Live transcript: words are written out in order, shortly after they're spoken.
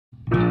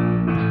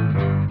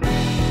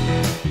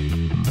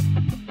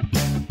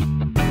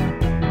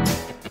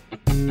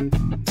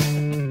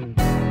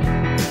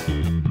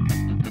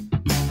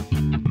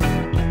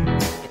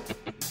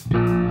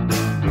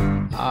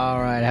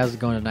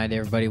going tonight,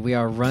 everybody? We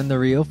are Run the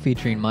Reel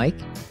featuring Mike.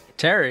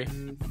 Terry.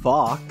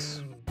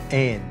 Fox.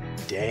 And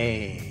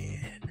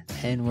Dan.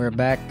 And we're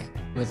back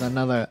with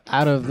another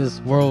Out of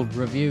This World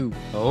review.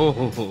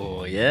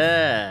 Oh,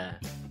 yeah.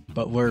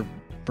 But we're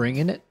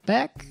bringing it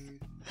back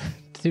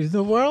to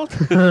the world.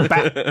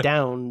 Back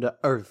down to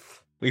Earth.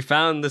 We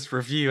found this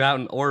review out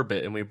in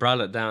orbit and we brought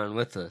it down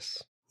with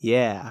us.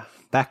 Yeah,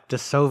 back to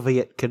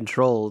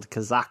Soviet-controlled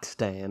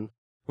Kazakhstan.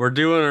 We're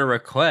doing a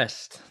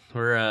request.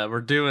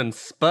 We're doing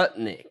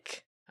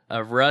Sputnik,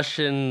 a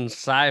Russian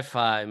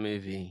sci-fi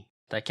movie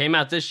that came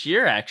out this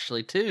year,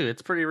 actually, too.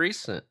 It's pretty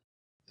recent.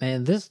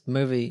 Man, this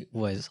movie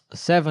was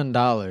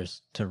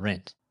 $7 to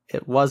rent.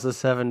 It was a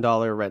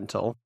 $7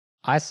 rental.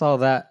 I saw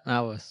that and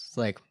I was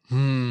like,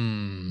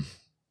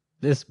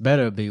 this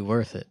better be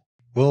worth it.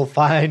 We'll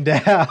find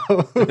out.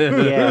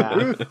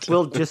 Yeah,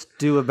 we'll just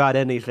do about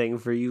anything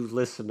for you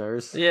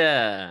listeners.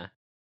 Yeah.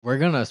 We're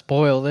going to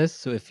spoil this,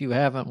 so if you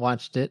haven't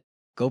watched it,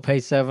 go pay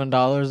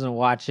 $7 and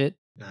watch it.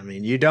 I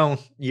mean, you don't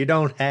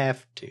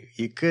have to.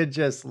 You could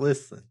just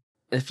listen.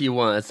 If you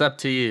want, it's up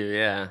to you,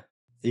 yeah.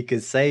 You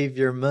could save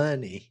your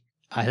money.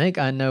 I think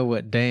I know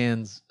what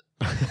Dan's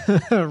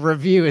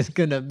review is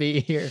going to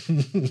be here.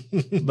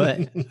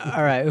 But,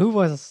 all right, who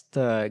wants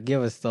to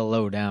give us the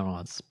lowdown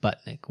on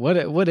Sputnik?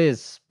 What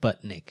is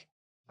Sputnik?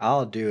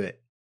 I'll do it.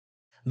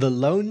 The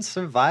lone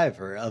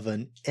survivor of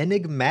an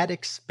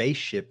enigmatic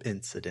spaceship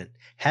incident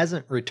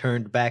hasn't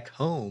returned back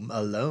home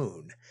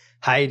alone.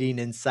 Hiding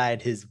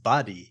inside his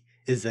body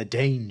is a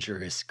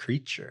dangerous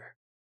creature.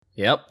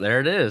 Yep,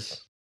 there it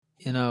is.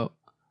 You know,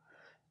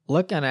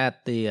 looking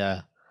at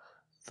the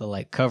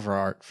like cover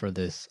art for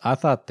this, I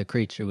thought the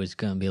creature was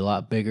going to be a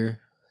lot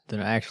bigger than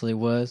it actually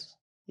was.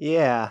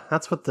 Yeah,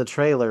 that's what the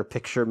trailer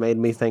picture made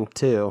me think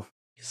too.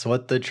 It's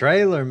what the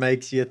trailer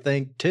makes you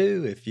think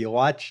too if you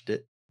watched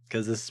it,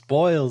 because it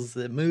spoils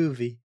the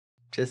movie.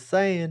 Just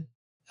saying.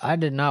 I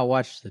did not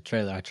watch the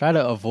trailer. I try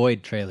to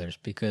avoid trailers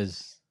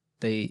because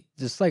they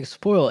just like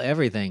spoil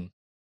everything.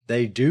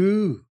 They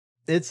do.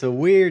 It's a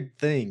weird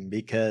thing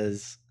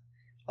because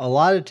a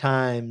lot of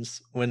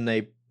times when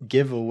they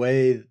give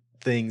away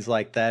things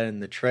like that in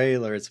the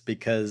trailer, it's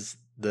because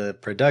the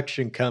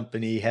production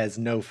company has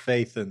no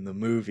faith in the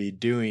movie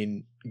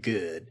doing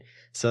good.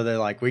 So they're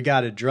like, we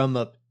got to drum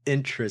up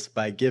interest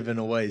by giving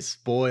away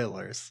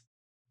spoilers.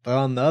 But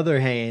on the other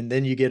hand,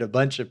 then you get a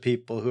bunch of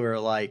people who are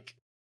like,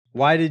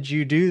 why did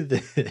you do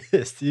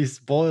this? You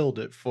spoiled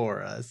it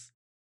for us.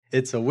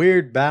 It's a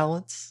weird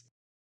balance.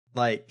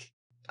 Like,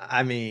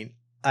 I mean,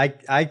 I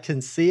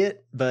can see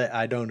it, but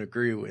I don't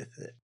agree with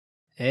it.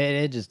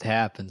 It just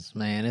happens,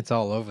 man. It's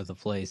all over the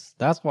place.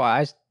 That's why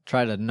I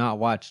try to not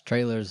watch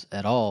trailers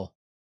at all,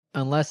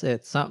 unless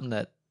it's something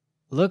that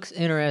looks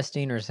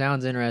interesting or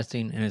sounds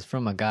interesting and it's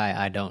from a guy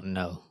I don't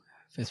know.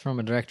 If it's from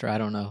a director, I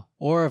don't know.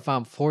 Or if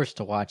I'm forced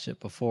to watch it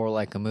before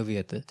like a movie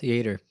at the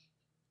theater.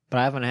 But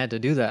I haven't had to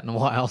do that in a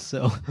while,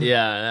 so.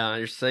 Yeah,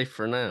 you're safe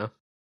for now.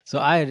 So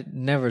I had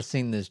never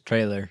seen this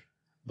trailer,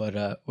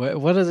 but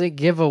what does it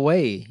give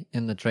away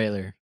in the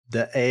trailer?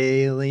 The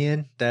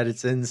alien, that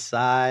it's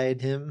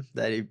inside him,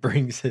 that he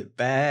brings it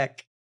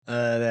back,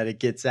 that it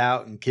gets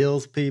out and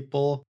kills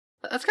people.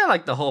 That's kind of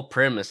like the whole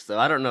premise, though.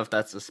 I don't know if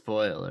that's a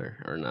spoiler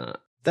or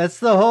not. That's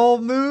the whole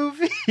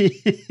movie.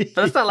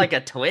 But it's not like a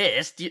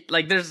twist.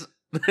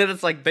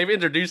 It's like they've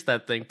introduced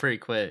that thing pretty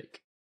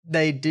quick.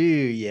 They do,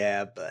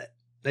 yeah, but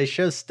they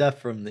show stuff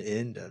from the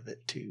end of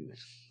it, too.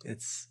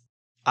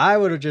 I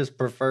would have just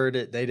preferred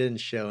it. They didn't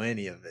show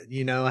any of it.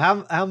 You know,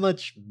 how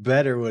much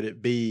better would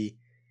it be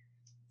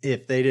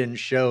if they didn't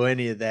show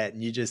any of that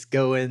and you just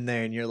go in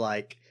there and you're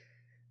like,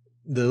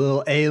 the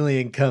little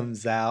alien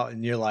comes out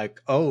and you're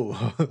like, oh,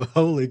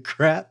 holy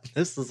crap,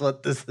 this is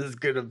what this is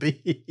going to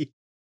be.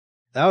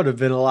 That would have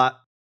been a lot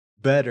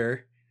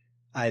better,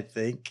 I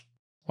think.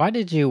 Why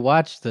did you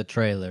watch the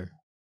trailer?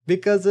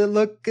 Because it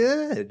looked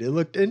good. It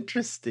looked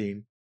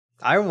interesting.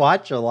 I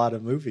watch a lot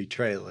of movie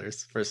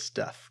trailers for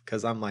stuff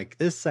because I'm like,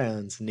 this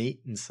sounds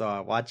neat. And so I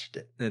watched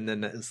it. And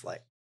then it's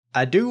like,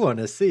 I do want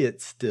to see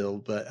it still,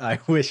 but I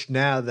wish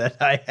now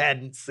that I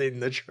hadn't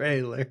seen the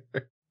trailer.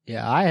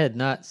 Yeah, I had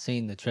not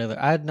seen the trailer.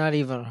 I had not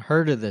even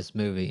heard of this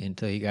movie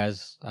until you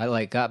guys,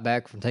 I got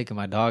back from taking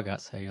my dog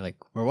outside. You're like,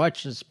 we're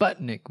watching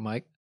Sputnik,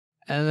 Mike.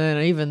 And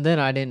then even then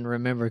I didn't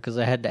remember because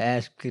I had to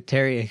ask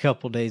Terry a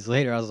couple days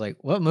later. I was like,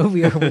 what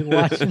movie are we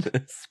watching?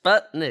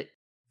 Sputnik.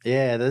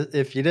 Yeah,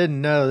 if you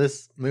didn't know,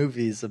 this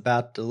movie is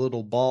about the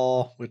little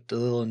ball with the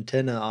little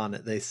antenna on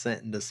it they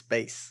sent into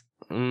space.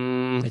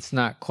 It's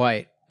not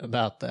quite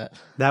about that.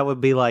 That would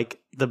be like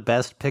the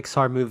best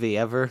Pixar movie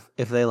ever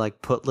if they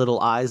like put little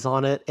eyes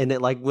on it and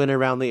it like went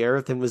around the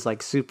earth and was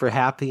like super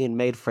happy and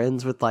made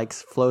friends with like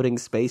floating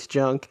space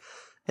junk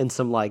and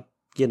some like,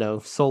 you know,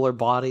 solar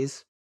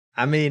bodies.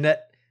 I mean,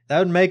 that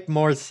would make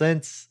more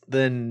sense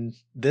than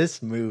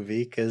this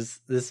movie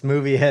because this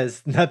movie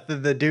has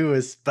nothing to do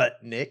with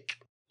Sputnik.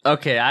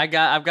 Okay, I've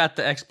got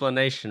the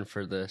explanation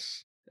for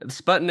this.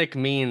 Sputnik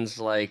means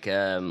like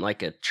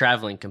a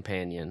traveling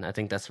companion. I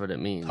think that's what it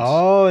means.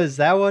 Oh, is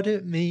that what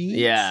it means?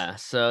 Yeah,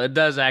 so it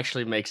does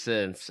actually make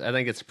sense. I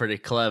think it's pretty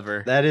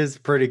clever. That is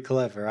pretty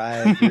clever.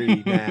 I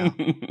agree now.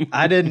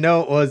 I didn't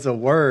know it was a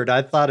word.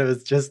 I thought it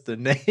was just a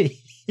name.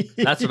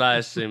 That's what I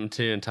assumed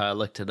too until I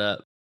looked it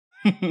up.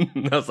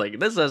 I was like,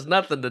 this has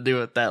nothing to do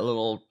with that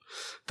little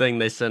thing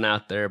they sent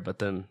out there. But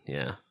then,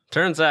 yeah,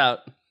 turns out,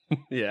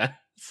 yeah,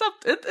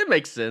 it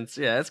makes sense.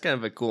 Yeah, it's kind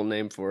of a cool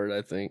name for it,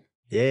 I think.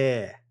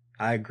 Yeah,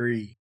 I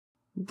agree.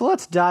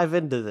 Let's dive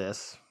into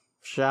this,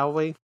 shall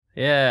we?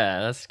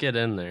 Yeah, let's get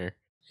in there.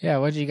 Yeah,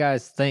 what do you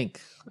guys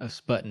think of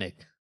Sputnik?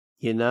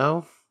 You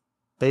know,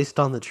 based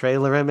on the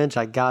trailer image,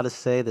 I gotta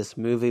say this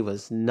movie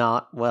was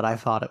not what I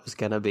thought it was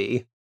gonna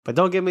be. But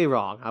don't get me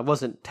wrong, I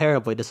wasn't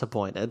terribly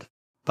disappointed,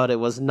 but it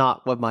was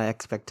not what my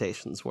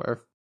expectations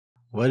were.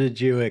 What did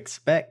you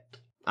expect?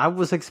 I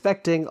was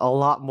expecting a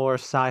lot more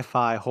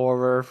sci-fi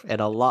horror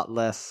and a lot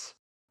less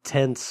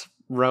tense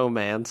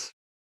romance.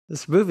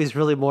 This movie's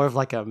really more of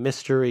like a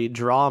mystery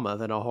drama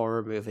than a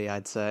horror movie,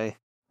 I'd say,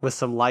 with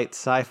some light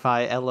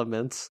sci-fi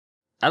elements.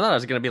 I thought it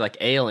was going to be like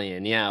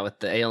Alien, yeah, with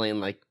the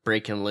alien like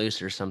breaking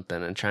loose or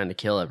something and trying to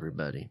kill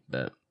everybody,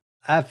 but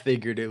I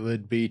figured it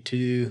would be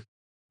too.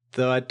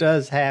 Though it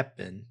does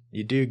happen.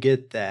 You do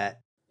get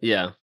that.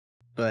 yeah.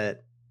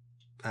 But,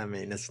 I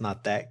mean, it's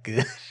not that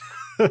good.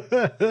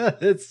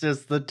 It's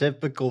just the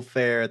typical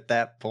fare at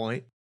that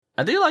point.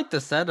 I do like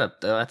the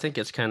setup though. I think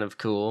it's kind of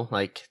cool.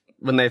 Like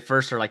when they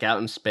first are like out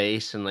in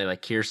space and they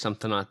like hear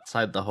something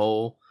outside the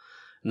hole,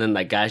 and then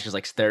that guy's just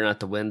like staring out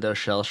the window,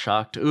 shell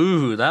shocked.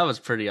 Ooh, that was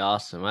pretty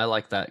awesome. I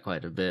like that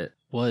quite a bit.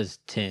 Was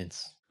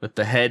tense. With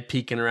the head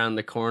peeking around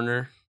the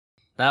corner,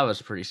 that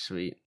was pretty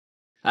sweet.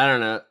 I don't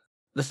know.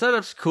 The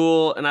setup's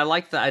cool, and I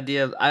like the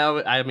idea of,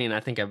 I mean, I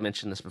think I've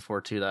mentioned this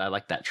before too, that I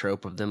like that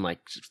trope of them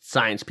like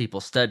science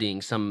people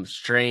studying some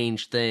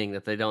strange thing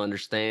that they don't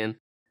understand.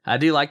 I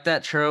do like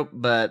that trope,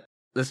 but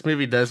this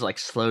movie does like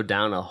slow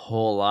down a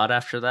whole lot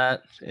after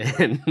that,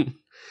 and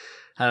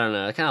I don't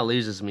know, it kind of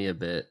loses me a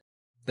bit.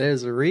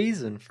 There's a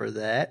reason for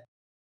that.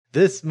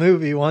 This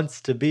movie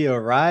wants to be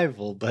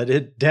Arrival, but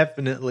it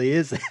definitely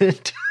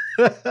isn't.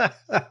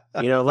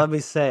 You know, let me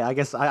say, I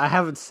guess I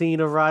haven't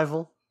seen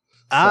Arrival.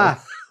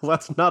 Ah, so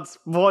let's not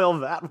spoil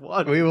that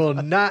one. we will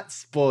not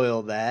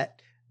spoil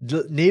that.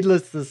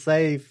 Needless to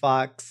say,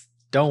 Fox,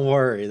 don't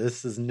worry.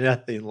 This is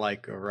nothing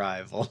like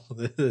Arrival.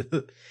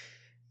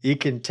 You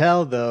can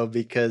tell, though,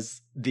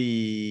 because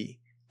the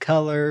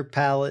color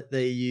palette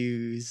they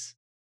use,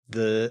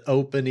 the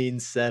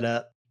opening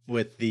setup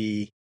with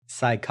the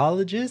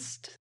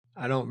psychologist.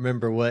 I don't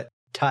remember what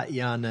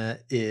Tatiana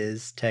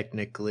is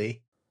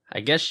technically. I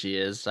guess she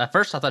is. At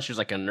first I thought she was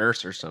like a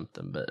nurse or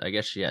something, but I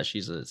guess,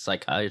 she's a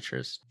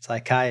psychiatrist.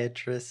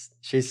 Psychiatrist.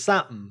 She's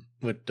something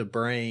with the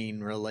brain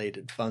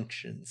related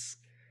functions.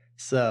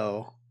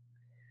 So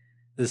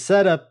the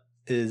setup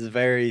is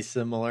very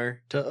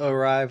similar to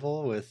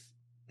Arrival with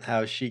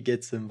how she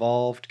gets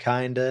involved,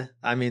 kinda.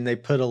 I mean, they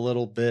put a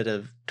little bit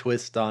of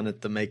twist on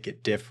it to make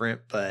it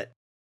different, but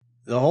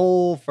the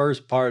whole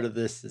first part of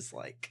this is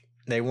like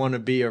they want to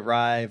be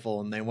Arrival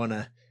and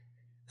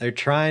they're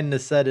trying to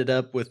set it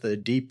up with a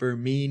deeper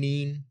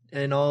meaning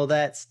and all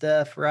that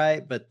stuff,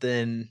 right? But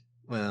then,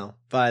 well,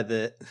 by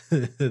the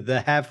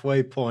the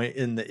halfway point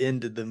in the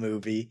end of the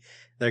movie,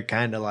 they're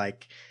kind of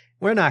like,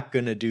 we're not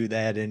going to do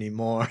that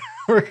anymore.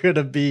 We're going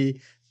to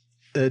be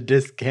a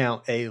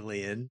discount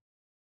Alien.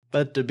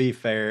 But to be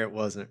fair, it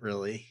wasn't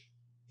really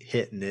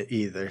hitting it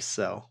either,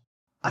 so.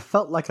 I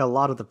felt like a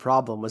lot of the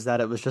problem was that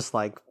it was just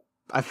like,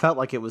 I felt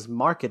like it was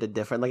marketed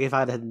different. Like if I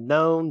had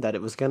known that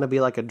it was going to be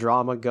like a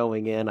drama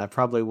going in, I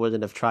probably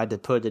wouldn't have tried to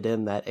put it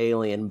in that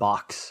Alien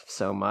box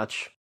so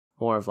much.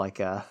 More of like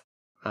I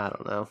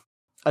don't know,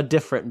 a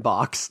different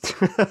box.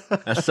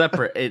 A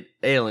separate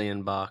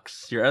alien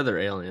box. Your other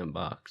alien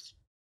box.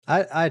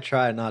 I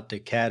try not to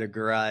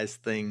categorize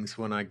things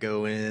when I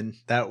go in.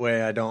 That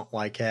way I don't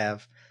like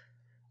have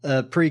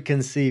a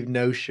preconceived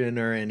notion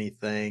or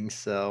anything,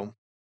 so.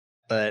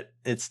 But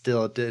it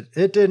still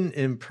didn't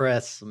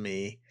impress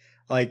me.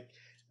 Like,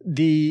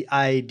 the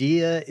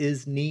idea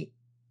is neat.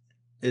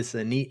 It's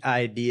a neat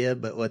idea,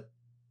 but what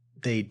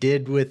they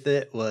did with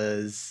it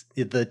was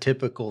the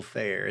typical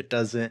fare. It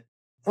doesn't.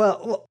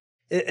 Well,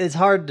 it's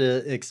hard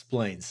to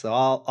explain, so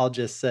I'll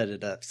just set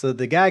it up. So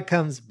the guy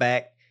comes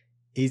back.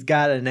 He's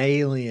got an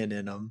alien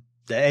in him.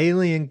 The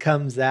alien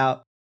comes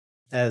out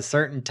at a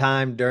certain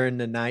time during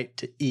the night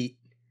to eat,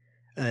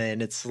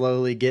 and it's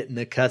slowly getting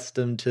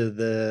accustomed to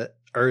the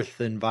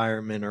Earth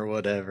environment or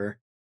whatever.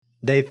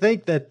 They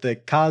think that the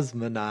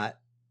cosmonaut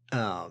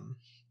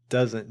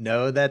doesn't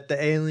know that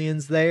the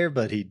alien's there,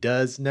 but he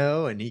does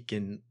know, and he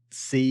can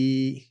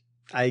see,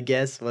 I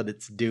guess, what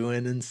it's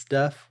doing and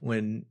stuff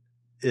when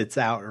it's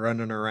out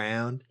running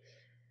around.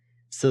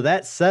 So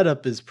that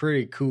setup is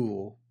pretty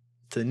cool.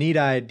 It's a neat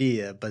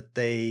idea, but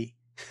they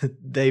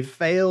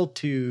fail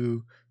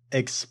to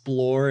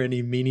explore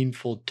any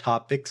meaningful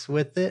topics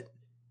with it,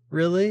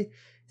 really.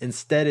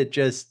 Instead, it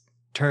just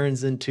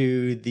turns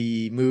into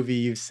the movie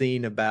you've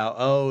seen about,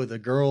 oh, the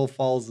girl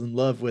falls in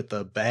love with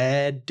a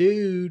bad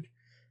dude.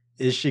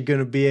 Is she going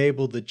to be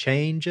able to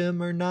change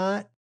him or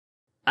not?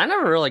 I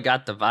never really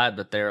got the vibe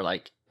that they were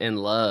like in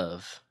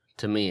love,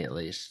 to me at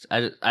least.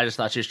 I just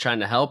thought she was trying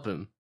to help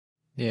him.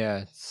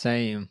 Yeah,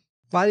 same.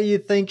 Why do you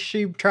think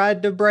she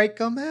tried to break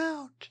him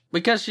out?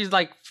 Because she's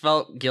like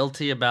felt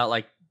guilty about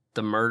like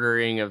the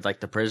murdering of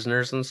like the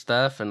prisoners and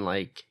stuff, and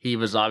like he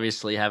was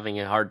obviously having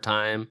a hard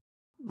time.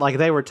 Like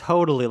they were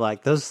totally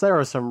like those. There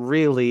were some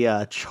really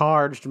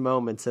charged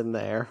moments in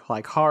there,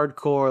 like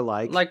hardcore,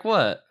 Like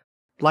what?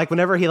 like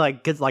whenever he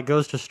like gets like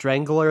goes to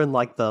strangle her in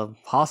like the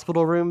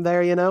hospital room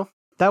there, you know,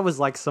 that was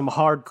like some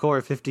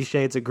hardcore 50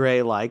 Shades of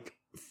Grey like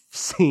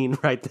scene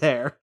right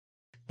there.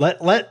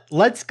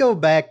 Let's go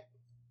back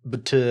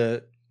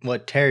to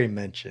what Terry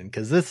mentioned,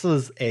 because this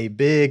was a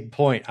big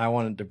point I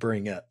wanted to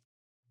bring up.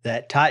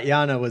 That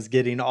Tatiana was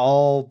getting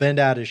all bent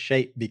out of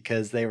shape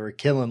because they were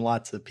killing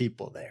lots of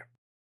people there.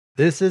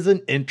 This is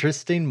an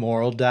interesting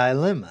moral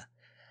dilemma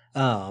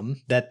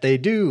that they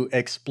do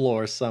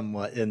explore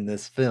somewhat in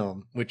this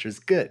film, which is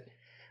good.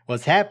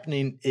 What's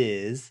happening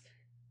is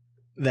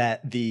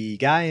that the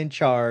guy in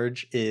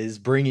charge is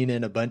bringing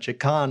in a bunch of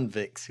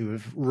convicts who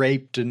have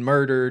raped and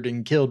murdered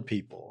and killed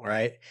people,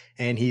 right?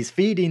 And he's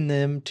feeding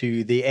them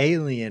to the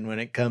alien when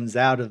it comes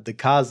out of the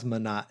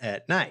cosmonaut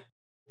at night.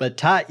 But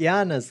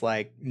Tatiana's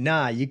like,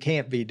 nah, you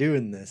can't be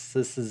doing this.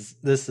 This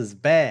is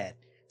bad.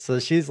 So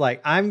she's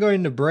like, I'm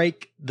going to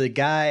break the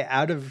guy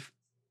out of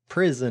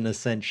prison,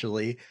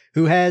 essentially,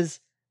 who has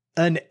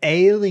an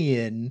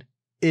alien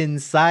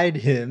inside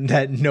him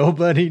that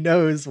nobody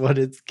knows what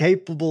it's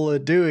capable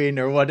of doing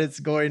or what it's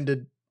going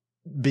to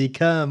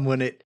become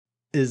when it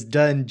is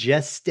done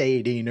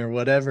gestating or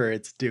whatever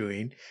it's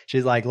doing.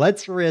 She's like,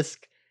 let's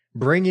risk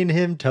bringing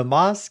him to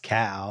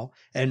Moscow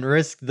and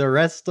risk the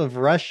rest of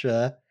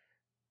Russia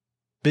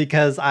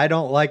because I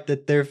don't like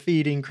that they're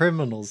feeding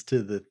criminals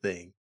to the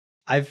thing.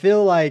 I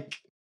feel like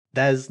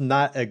that's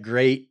not a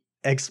great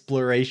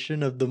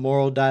exploration of the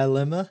moral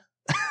dilemma.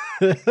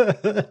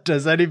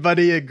 Does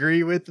anybody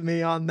agree with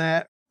me on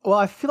that? Well,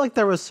 I feel like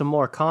there was some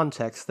more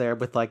context there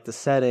with like the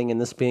setting and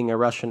this being a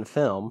Russian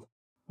film.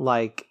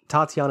 Like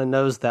Tatiana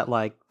knows that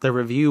like the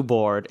review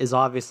board is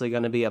obviously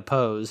going to be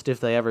opposed if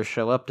they ever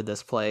show up to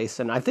this place,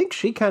 and I think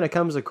she kind of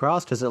comes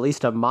across as at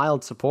least a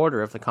mild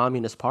supporter of the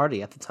Communist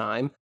Party at the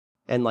time,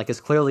 and like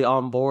is clearly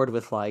on board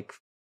with like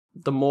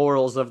the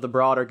morals of the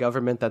broader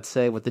government that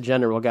say what the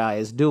general guy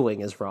is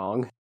doing is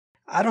wrong.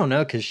 I don't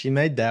know, because she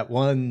made that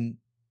one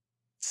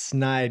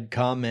snide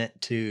comment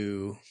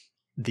to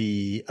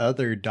the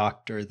other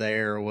doctor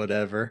there or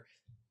whatever,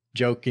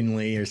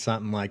 jokingly or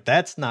something like,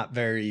 that's not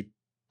very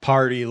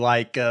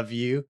party-like of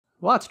you.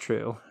 Well, that's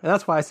true. And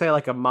that's why I say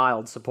like a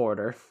mild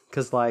supporter,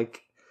 because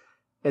like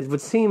it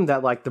would seem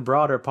that like the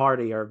broader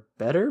party are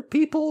better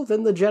people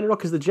than the general,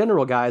 because the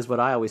general guy is what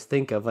I always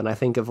think of when I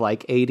think of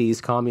like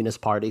 80s Communist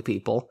Party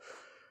people.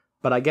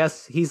 But I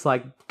guess he's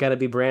like going to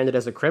be branded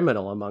as a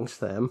criminal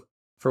amongst them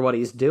for what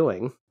he's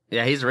doing.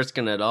 Yeah, he's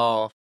risking it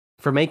all.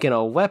 For making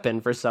a weapon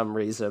for some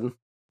reason.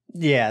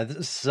 Yeah,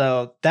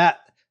 so that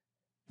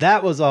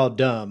was all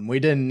dumb. We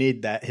didn't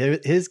need that.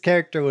 His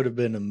character would have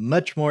been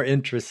much more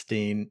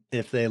interesting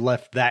if they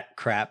left that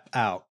crap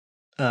out.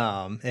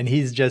 And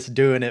he's just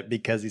doing it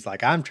because he's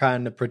like, I'm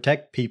trying to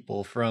protect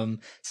people from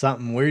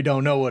something we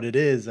don't know what it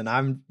is, and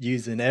I'm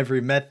using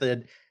every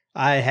method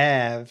I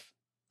have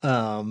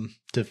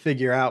to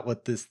figure out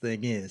what this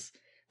thing is.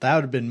 That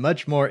would have been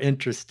much more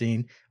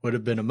interesting, would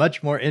have been a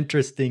much more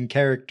interesting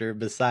character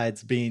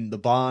besides being the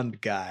Bond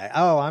guy.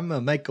 Oh, I'm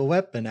going to make a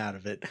weapon out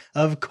of it.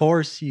 Of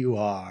course you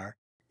are.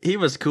 He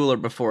was cooler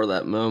before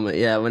that moment,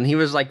 yeah, when he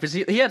was like, because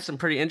he had some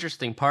pretty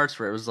interesting parts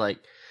where it was like,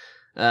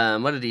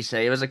 what did he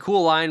say? It was a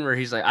cool line where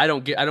he's like, I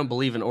don't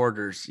believe in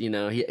orders, you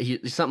know, he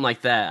something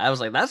like that. I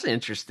was like, that's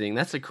interesting.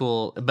 That's a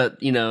cool,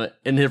 but you know,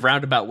 in his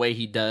roundabout way,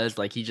 he does,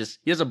 like, he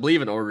doesn't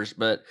believe in orders,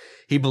 but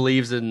he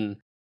believes in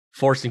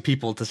forcing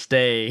people to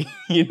stay,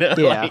 you know,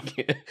 yeah.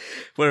 like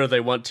whether they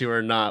want to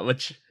or not,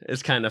 which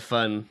is kind of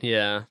fun.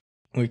 Yeah.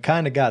 We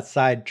kind of got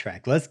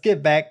sidetracked. Let's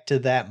get back to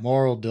that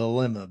moral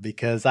dilemma,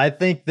 because I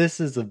think this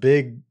is a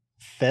big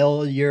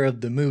failure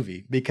of the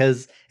movie,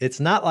 because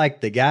it's not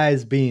like the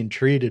guy's being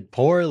treated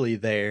poorly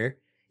there.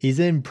 He's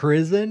in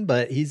prison,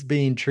 but he's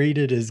being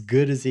treated as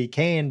good as he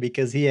can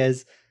because he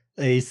has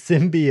a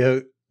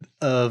symbiote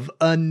of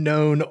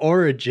unknown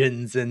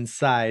origins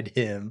inside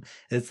him.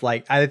 It's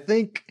like, I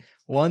think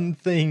one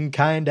thing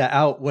kind of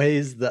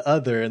outweighs the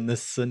other in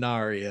this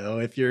scenario,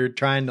 if you're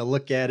trying to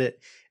look at it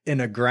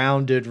in a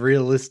grounded,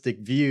 realistic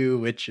view,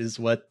 which is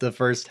what the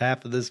first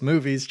half of this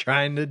movie is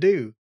trying to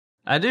do.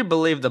 I do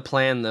believe the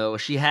plan, though,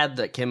 she had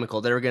that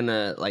chemical. They were going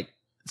to, like,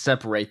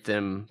 separate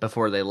them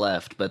before they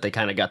left, but they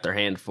kind of got their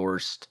hand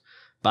forced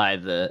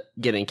by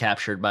getting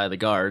captured by the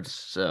guards.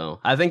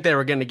 So I think they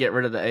were going to get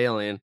rid of the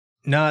alien.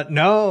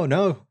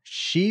 No.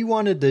 She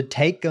wanted to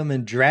take them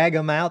and drag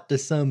them out to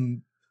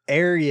some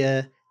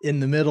area in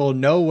the middle of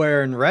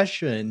nowhere in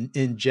Russia and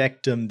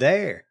inject them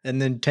there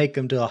and then take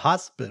them to a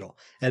hospital.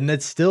 And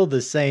that's still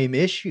the same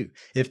issue.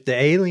 If the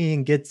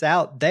alien gets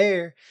out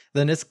there,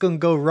 then it's going to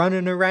go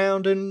running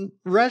around in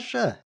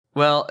Russia.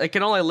 Well, it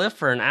can only live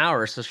for an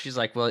hour, so she's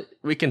like, well,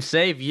 we can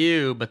save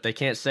you, but they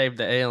can't save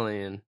the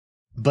alien.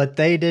 But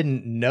they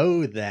didn't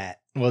know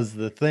that was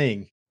the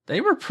thing.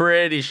 They were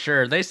pretty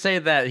sure. They say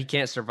that he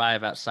can't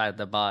survive outside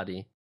the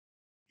body.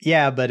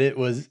 Yeah, but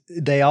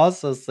they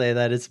also say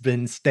that it's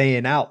been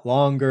staying out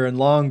longer and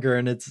longer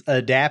and it's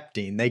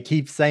adapting. They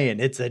keep saying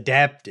it's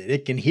adapted.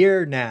 It can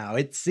hear now.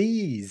 It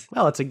sees.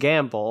 Well, it's a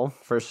gamble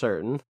for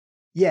certain.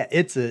 Yeah,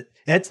 it's a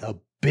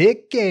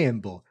big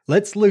gamble.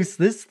 Let's loose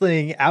this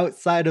thing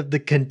outside of the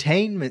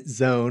containment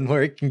zone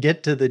where it can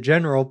get to the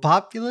general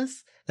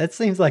populace. That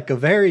seems like a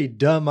very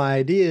dumb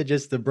idea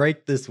just to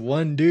break this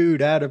one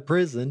dude out of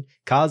prison,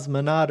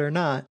 cosmonaut or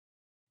not.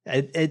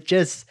 It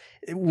just,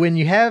 when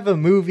you have a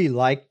movie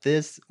like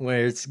this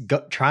where it's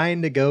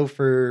trying to go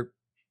for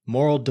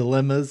moral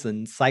dilemmas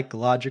and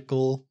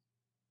psychological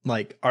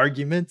like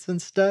arguments and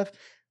stuff,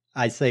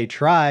 I say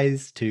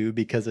tries to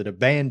because it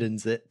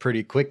abandons it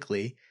pretty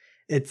quickly.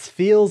 It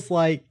feels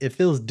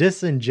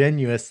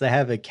disingenuous to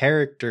have a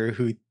character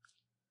who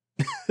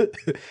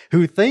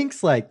who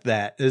thinks like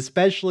that,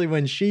 especially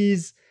when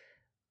she's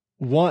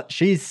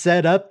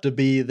set up to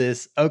be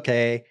this,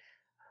 okay,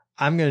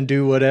 I'm going to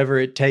do whatever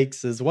it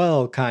takes as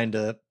well kind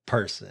of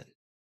person.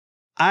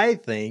 I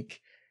think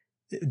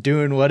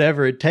doing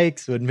whatever it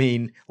takes would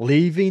mean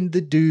leaving the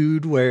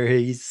dude where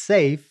he's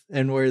safe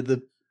and where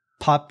the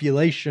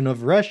population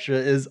of Russia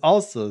is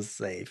also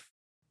safe.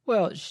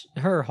 Well,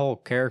 her whole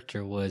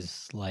character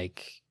was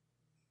like,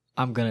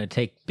 I'm going to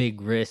take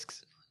big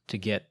risks to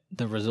get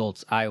the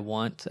results I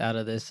want out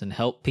of this and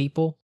help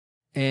people.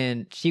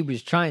 And she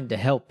was trying to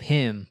help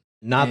him.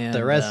 Not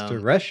the rest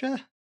of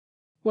Russia?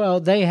 Well,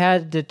 they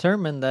had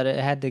determined that it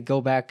had to go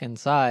back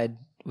inside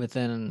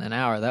within an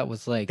hour. That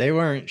was like... They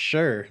weren't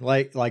sure.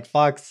 Like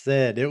Fox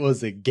said, it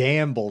was a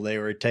gamble they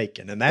were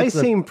taking. And they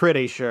seem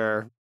pretty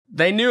sure.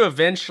 They knew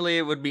eventually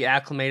it would be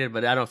acclimated,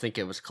 but I don't think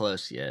it was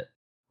close yet.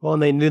 Well,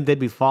 and they knew they'd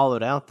be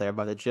followed out there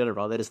by the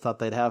general. They just thought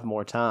they'd have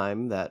more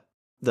time, that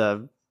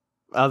the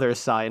other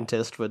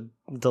scientist would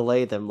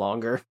delay them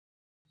longer.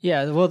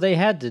 Yeah, well, they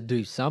had to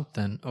do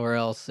something, or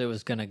else it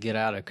was going to get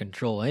out of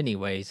control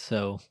anyway,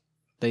 so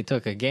they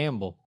took a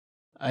gamble.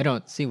 I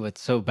don't see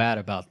what's so bad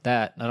about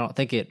that. I don't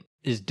think it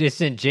is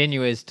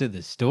disingenuous to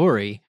the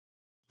story.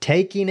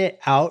 Taking it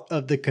out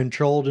of the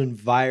controlled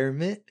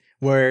environment,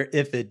 where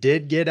if it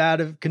did get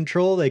out of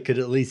control, they could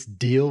at least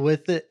deal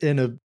with it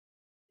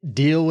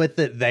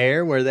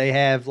there, where they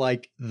have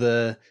like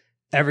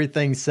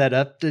everything set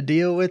up to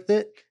deal with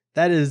it.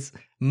 That is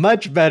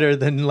much better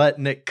than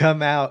letting it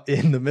come out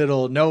in the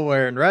middle of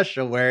nowhere in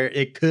Russia, where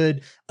it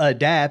could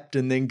adapt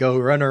and then go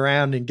run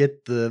around and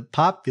get the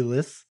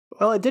populace.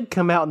 Well, it did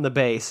come out in the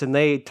base, and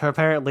they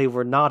apparently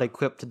were not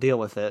equipped to deal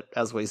with it,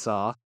 as we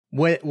saw.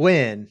 When?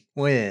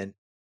 When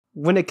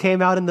it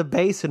came out in the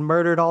base and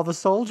murdered all the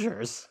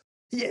soldiers.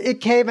 It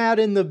came out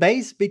in the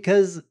base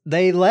because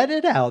they let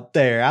it out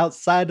there,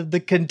 outside of the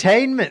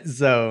containment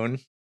zone.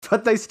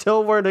 But they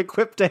still weren't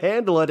equipped to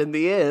handle it in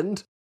the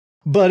end.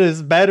 But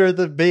it's better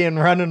than being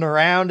running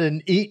around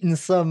and eating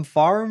some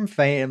farm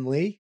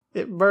family.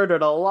 It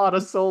murdered a lot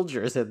of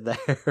soldiers in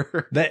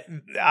there.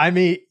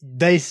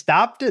 They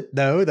stopped it,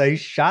 though. They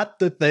shot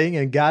the thing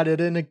and got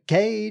it in a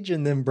cage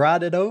and then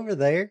brought it over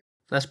there.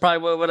 That's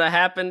probably what would have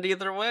happened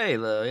either way,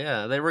 though.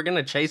 Yeah, they were going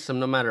to chase him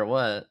no matter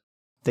what.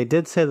 They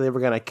did say they were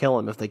going to kill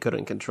him if they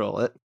couldn't control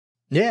it.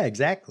 Yeah,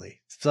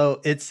 exactly.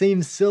 So it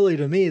seems silly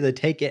to me to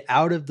take it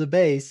out of the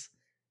base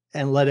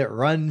and let it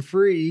run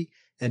free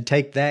and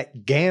take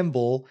that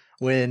gamble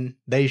when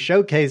they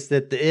showcased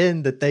at the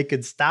end that they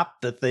could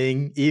stop the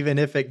thing even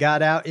if it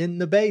got out in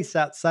the base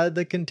outside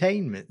the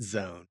containment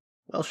zone.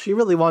 Well, she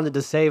really wanted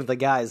to save the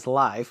guy's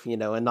life, and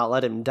not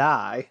let him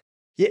die.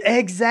 Yeah,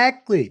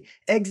 exactly.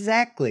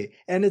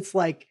 And it's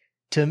like,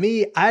 to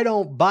me, I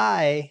don't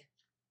buy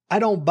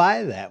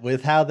that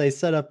with how they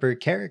set up her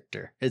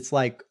character. It's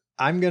like,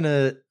 I'm going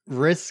to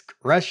risk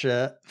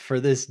Russia for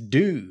this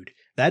dude.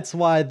 That's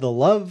why the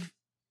love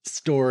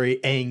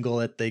story angle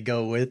that they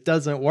go with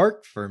doesn't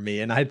work for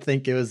me, and I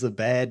think it was a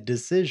bad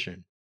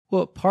decision.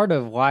 Well, part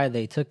of why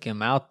they took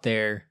him out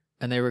there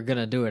and they were going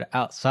to do it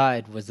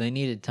outside was they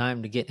needed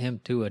time to get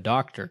him to a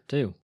doctor,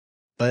 too.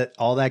 But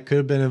all that could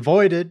have been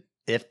avoided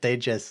if they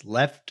just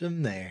left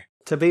him there.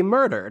 To be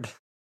murdered.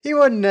 He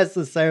wouldn't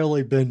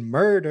necessarily been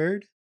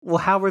murdered. Well,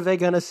 how were they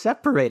going to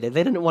separate it?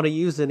 They didn't want to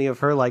use any of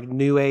her,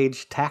 new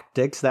age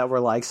tactics that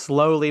were,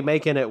 slowly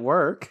making it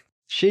work.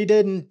 She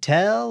didn't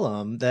tell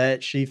them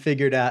that she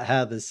figured out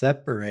how to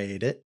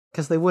separate it.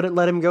 Because they wouldn't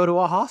let him go to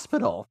a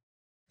hospital.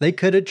 They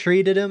could have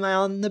treated him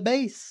out on the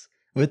base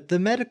with the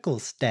medical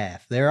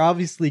staff. They're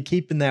obviously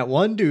keeping that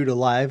one dude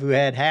alive who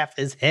had half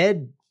his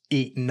head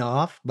eaten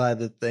off by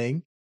the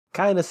thing.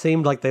 Kind of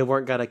seemed like they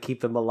weren't going to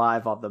keep him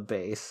alive on the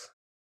base.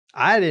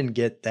 I didn't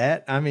get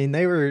that. I mean,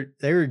 they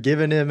were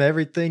giving him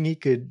everything he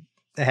could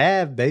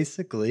have,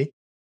 basically.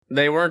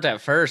 They weren't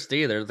at first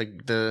either.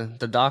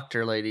 The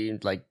doctor lady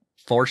like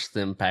forced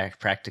them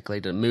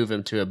practically to move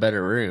him to a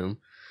better room.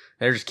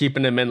 They're just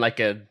keeping him in like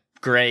a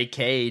gray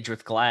cage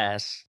with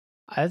glass.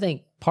 I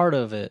think part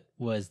of it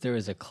was there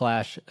was a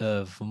clash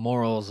of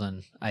morals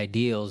and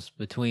ideals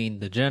between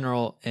the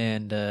general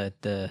and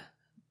the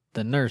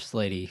nurse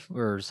lady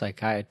or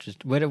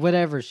psychiatrist,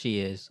 whatever she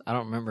is. I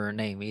don't remember her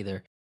name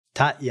either.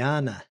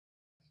 Tatiana.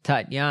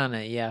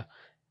 Tatiana, yeah.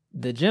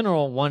 The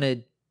general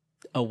wanted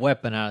a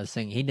weapon out of this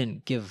thing. He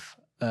didn't give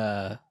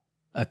a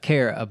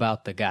care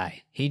about the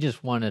guy. He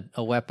just wanted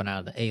a weapon out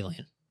of the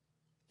alien.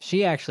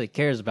 She actually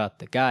cares about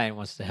the guy and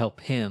wants to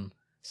help him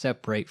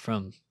separate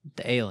from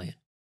the alien.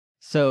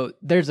 So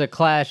there's a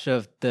clash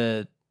of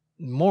the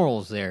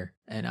morals there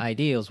and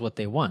ideals, what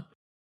they want.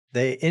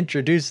 They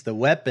introduced the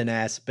weapon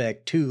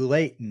aspect too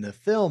late in the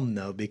film,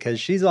 though, because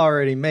she's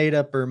already made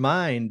up her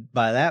mind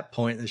by that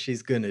point that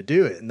she's going to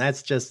do it. And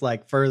that's just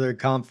like further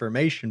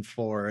confirmation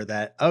for her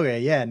that, okay,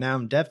 yeah, now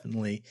I'm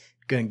definitely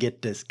going to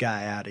get this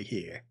guy out of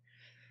here.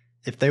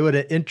 If they would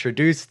have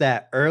introduced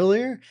that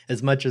earlier,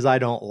 as much as I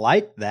don't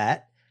like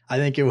that, I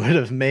think it would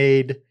have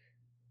made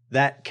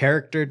that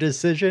character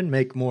decision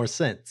make more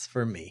sense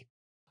for me.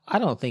 I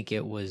don't think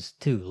it was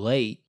too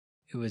late.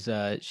 It was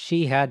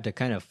she had to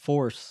kind of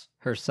force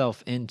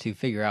herself in to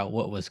figure out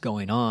what was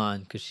going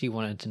on because she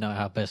wanted to know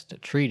how best to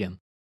treat him.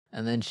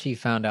 And then she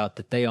found out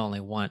that they only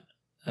want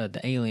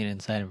the alien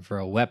inside him for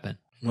a weapon.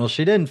 Well,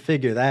 she didn't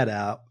figure that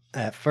out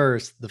at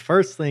first. The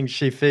first thing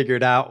she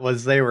figured out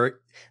was they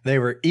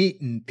were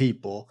eating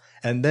people.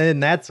 And then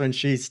that's when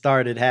she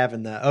started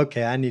having the,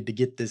 okay, I need to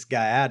get this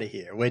guy out of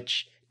here,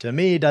 which to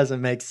me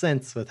doesn't make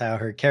sense with how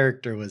her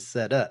character was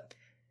set up.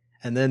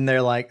 And then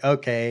they're like,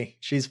 okay,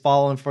 she's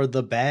falling for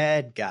the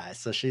bad guy,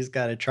 so she's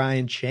got to try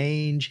and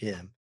change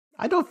him.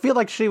 I don't feel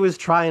like she was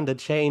trying to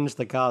change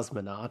the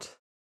cosmonaut.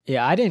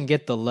 Yeah, I didn't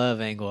get the love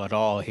angle at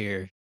all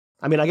here.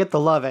 I mean, I get the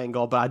love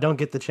angle, but I don't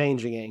get the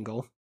changing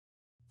angle.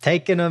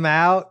 Taking him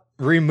out,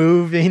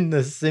 removing the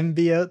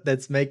symbiote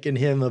that's making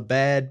him a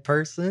bad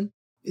person.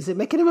 Is it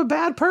making him a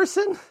bad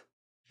person?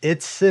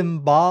 It's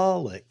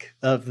symbolic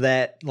of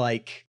that,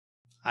 like,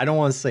 I don't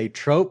want to say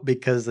trope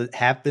because it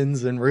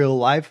happens in real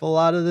life a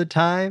lot of the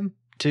time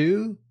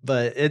too,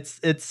 but it's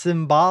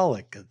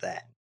symbolic of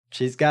that.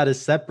 She's got to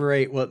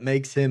separate what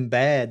makes him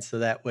bad so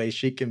that way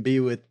she can be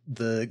with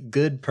the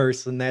good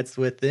person that's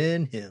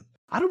within him.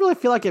 I don't really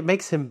feel like it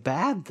makes him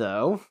bad,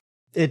 though.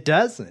 It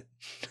doesn't,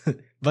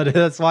 but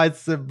that's why it's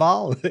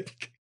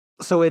symbolic.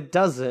 So it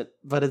doesn't,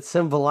 but it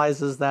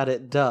symbolizes that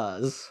it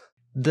does.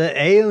 The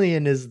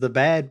alien is the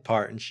bad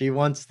part, and she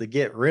wants to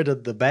get rid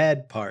of the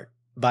bad part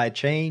by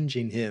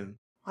changing him.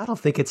 I don't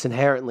think it's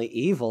inherently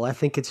evil. I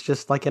think it's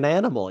just like an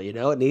animal,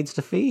 it needs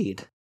to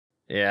feed.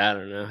 Yeah, I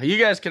don't know. You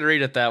guys can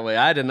read it that way.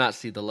 I did not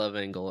see the love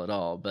angle at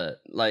all,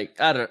 but like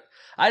I don't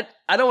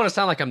want to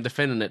sound like I'm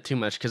defending it too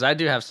much because I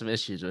do have some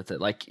issues with it.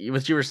 Like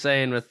what you were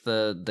saying with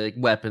the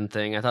weapon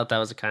thing, I thought that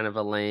was kind of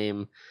a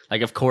lame.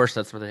 Like, of course,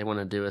 that's what they want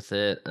to do with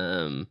it.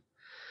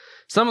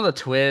 Some of the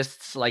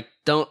twists like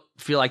don't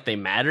feel like they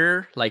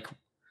matter. Like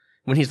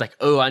when he's like,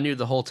 "Oh, I knew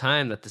the whole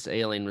time that this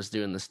alien was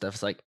doing this stuff."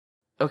 It's like,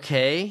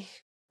 okay,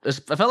 I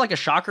felt like a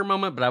shocker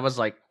moment, but I was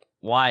like,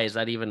 why is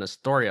that even a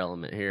story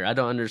element here? I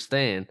don't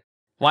understand.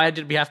 Why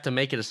did we have to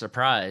make it a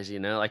surprise?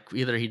 Like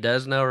either he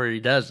does know or he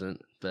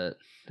doesn't. But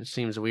it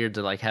seems weird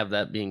to like have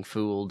that being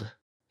fooled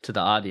to the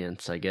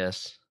audience, I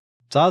guess.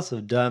 It's also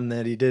dumb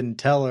that he didn't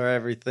tell her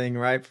everything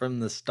right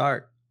from the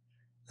start.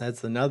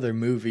 That's another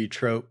movie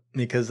trope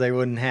because they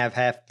wouldn't have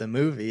half the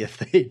movie if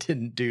they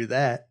didn't do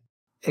that.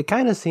 It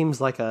kind of seems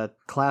like a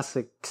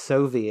classic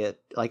Soviet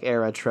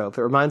era trope.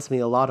 It reminds me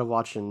a lot of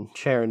watching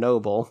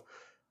Chernobyl,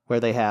 where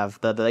they have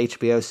the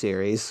HBO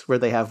series, where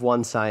they have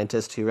one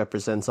scientist who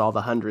represents all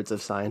the hundreds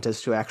of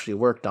scientists who actually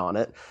worked on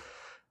it.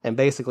 And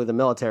basically the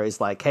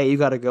military's like, hey, you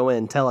got to go in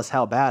and tell us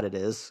how bad it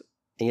is.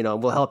 And,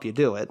 we'll help you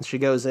do it. And she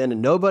goes in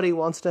and nobody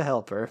wants to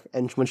help her.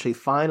 And when she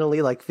finally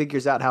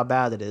figures out how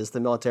bad it is, the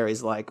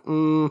military's like,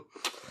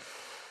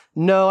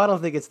 no, I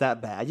don't think it's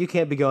that bad. You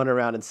can't be going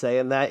around and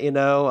saying that,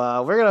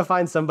 we're going to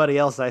find somebody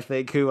else, I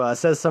think, who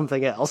says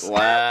something else.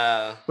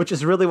 Wow. Which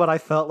is really what I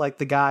felt like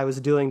the guy was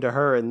doing to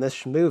her in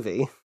this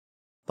movie.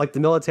 Like, the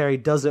military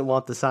doesn't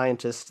want the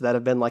scientists that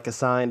have been,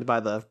 assigned by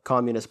the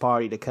Communist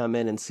Party to come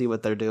in and see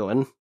what they're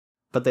doing.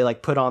 But they,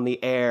 put on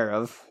the air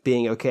of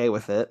being okay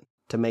with it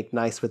to make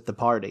nice with the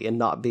party and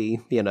not be,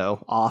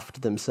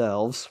 offed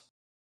themselves.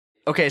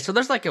 Okay, so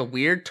there's a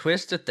weird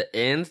twist at the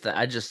end that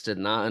I just did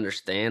not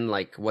understand,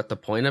 what the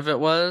point of it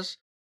was.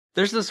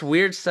 There's this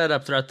weird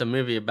setup throughout the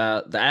movie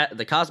about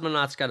the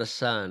cosmonaut's got a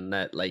son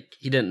that,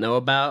 he didn't know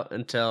about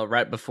until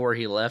right before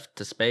he left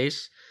to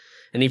space.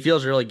 And he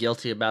feels really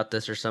guilty about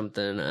this or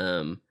something.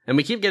 And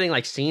we keep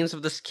getting, scenes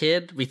of this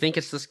kid. We think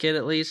it's this kid,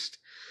 at least.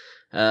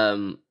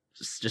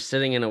 Just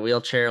sitting in a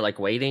wheelchair,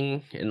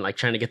 waiting and,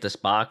 trying to get this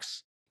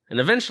box. And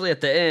eventually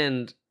at the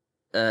end,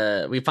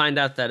 we find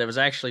out that it was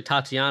actually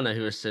Tatiana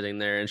who was sitting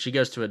there, and she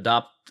goes to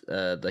adopt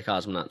the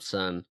cosmonaut's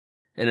son.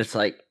 And it's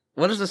like,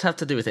 what does this have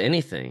to do with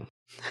anything?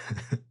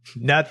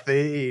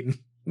 Nothing.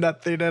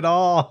 Nothing at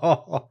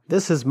all.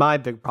 This is my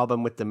big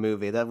problem with the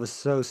movie. That was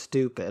so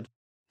stupid.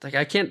 Like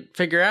I can't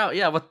figure out.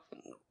 Yeah,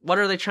 what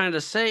are they trying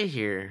to say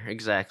here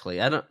exactly?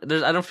 I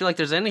don't feel like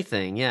there's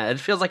anything. Yeah, it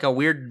feels like a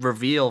weird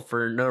reveal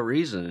for no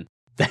reason.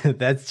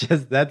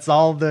 That's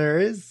all there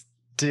is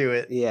to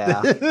it.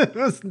 Yeah. It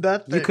was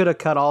nothing. You could have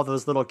cut all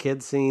those little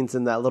kid scenes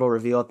and that little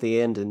reveal at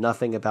the end, and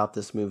nothing about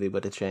this movie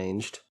would have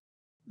changed.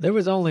 There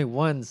was only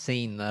one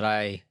scene that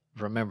I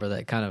remember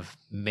that kind of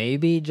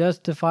maybe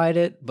justified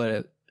it,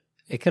 but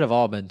it could have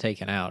all been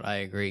taken out. I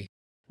agree.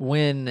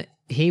 When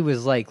he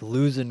was like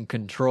losing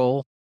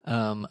control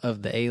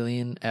of the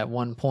alien at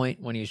one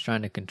point when he was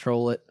trying to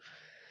control it,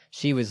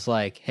 she was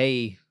like,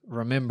 "Hey,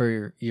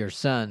 remember your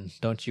son?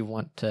 Don't you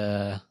want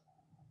to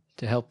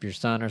help your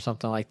son or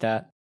something like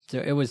that?" So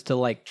it was to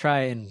like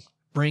try and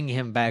bring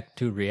him back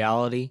to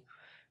reality,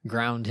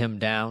 ground him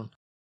down.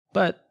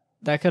 But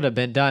that could have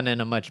been done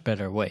in a much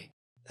better way.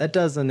 That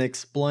doesn't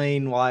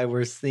explain why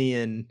we're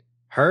seeing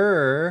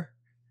her.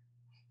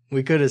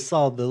 We could have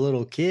saw the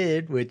little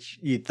kid, which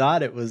you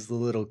thought it was the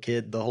little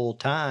kid the whole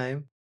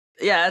time.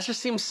 Yeah, it just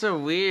seems so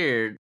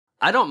weird.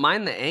 I don't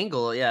mind the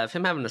angle. Yeah, if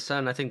him having a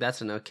son, I think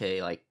that's an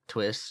okay like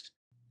twist.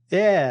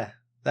 Yeah,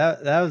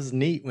 that was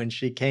neat when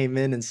she came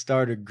in and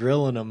started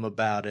grilling him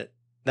about it.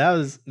 That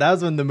was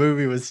when the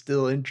movie was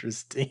still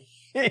interesting.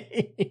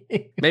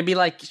 Maybe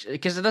like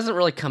because it doesn't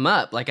really come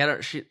up. Like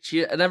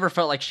she never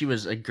felt like she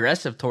was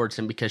aggressive towards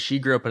him because she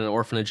grew up in an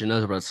orphanage and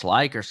knows what it's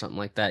like or something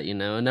like that. You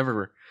know, it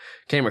never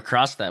came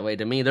across that way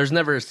to me. There's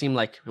never seemed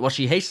like, well,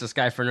 she hates this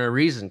guy for no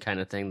reason kind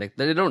of thing.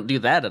 They don't do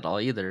that at all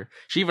either.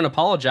 She even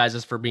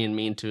apologizes for being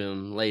mean to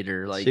him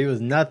later. Like she was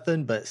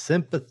nothing but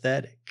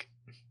sympathetic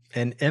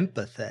and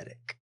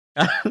empathetic.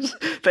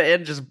 The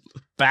end just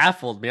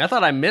baffled me. I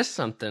thought I missed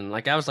something.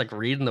 Like I was like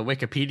reading the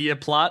Wikipedia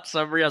plot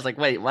summary. I was like,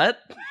 wait, what?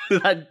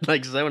 Did I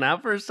like zone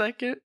out for a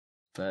second?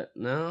 But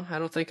no, I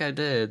don't think I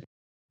did.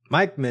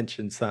 Mike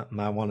mentioned something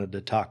I wanted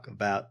to talk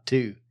about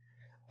too.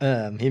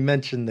 He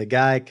mentioned the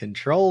guy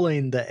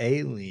controlling the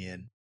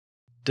alien.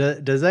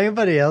 Does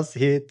anybody else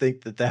here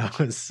think that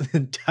was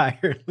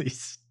entirely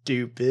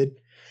stupid?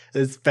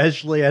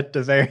 Especially at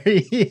the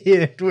very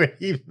end where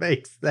he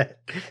makes that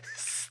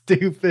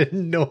stupid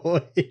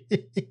noise.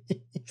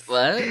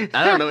 What?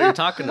 I don't know what you're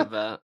talking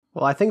about.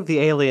 Well, I think the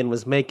alien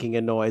was making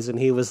a noise, and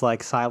he was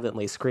like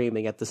silently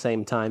screaming at the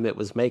same time it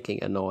was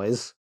making a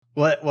noise.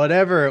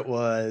 Whatever it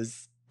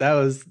was, that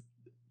was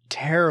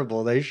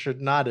terrible. They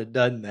should not have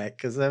done that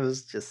because that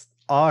was just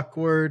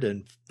awkward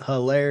and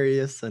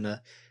hilarious in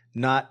a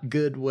not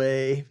good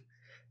way.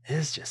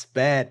 It's just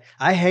bad.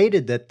 I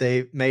hated that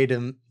they made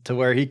him to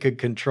where he could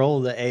control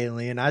the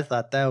alien. I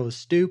thought that was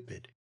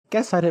stupid.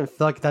 Guess I didn't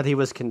feel like that he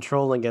was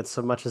controlling it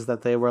so much as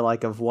that they were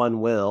like of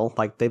one will.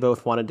 Like they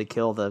both wanted to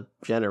kill the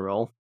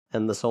general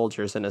and the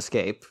soldiers and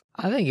escape.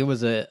 I think it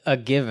was a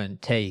give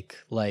and take.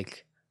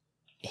 Like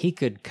he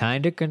could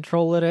kind of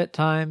control it at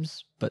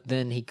times, but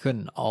then he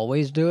couldn't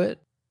always do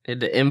it. He had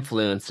to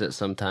influence it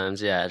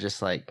sometimes, yeah,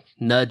 just like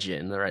nudge it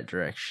in the right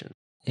direction.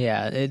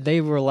 Yeah,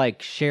 they were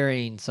like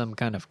sharing some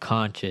kind of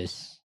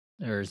consciousness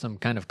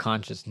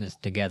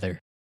together.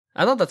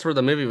 I thought that's where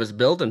the movie was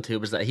building to,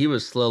 was that he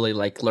was slowly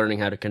like learning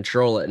how to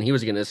control it and he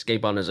was going to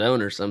escape on his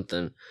own or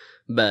something.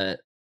 But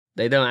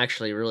they don't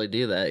actually really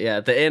do that. Yeah,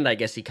 at the end, I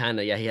guess he kind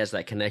of, he has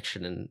that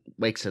connection and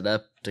wakes it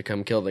up to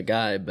come kill the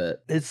guy.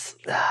 But it's,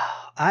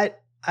 I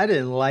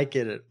didn't like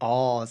it at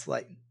all. It's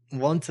like,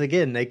 once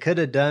again, they could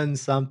have done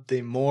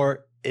something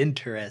more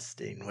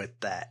interesting with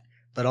that.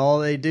 But all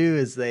they do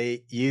is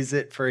they use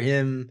it for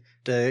him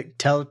to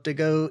tell it to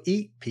go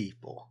eat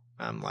people.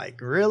 I'm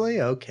like, really?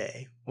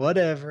 Okay,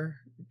 whatever.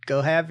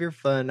 Go have your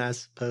fun, I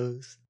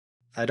suppose.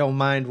 I don't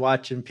mind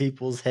watching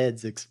people's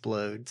heads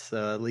explode,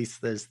 so at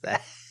least there's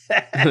that.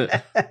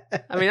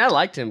 I mean, I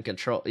liked him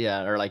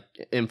or like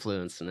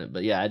influencing it.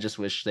 But yeah, I just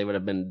wish they would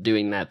have been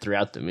doing that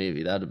throughout the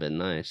movie. That would have been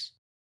nice.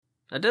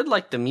 I did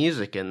like the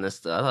music in this,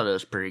 though. I thought it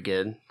was pretty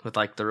good with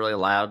like the really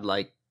loud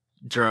like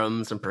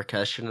drums and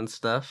percussion and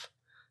stuff.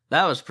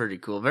 That was pretty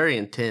cool. Very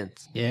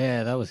intense.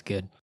 Yeah, that was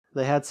good.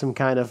 They had some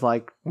kind of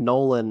like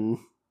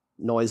Nolan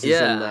noises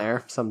in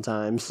there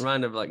sometimes.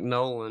 Kind of like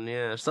Nolan,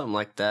 yeah, something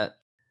like that.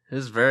 It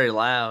was very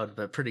loud,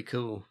 but pretty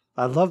cool.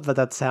 I love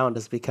that sound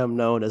has become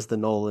known as the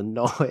Nolan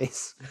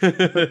noise.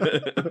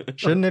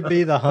 Shouldn't it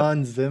be the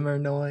Hans Zimmer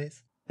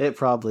noise? It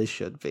probably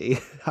should be.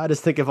 I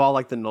just think of all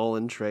like the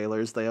Nolan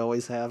trailers, they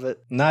always have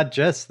it. Not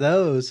just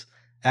those.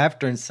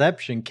 After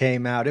Inception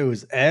came out, it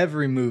was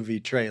every movie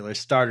trailer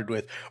started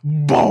with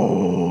boom,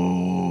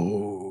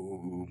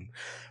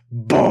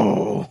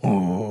 boom.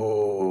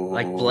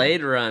 Like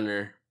Blade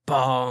Runner.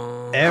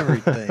 Boom.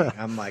 Everything.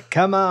 I'm like,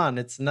 come on,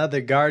 it's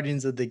another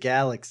Guardians of the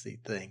Galaxy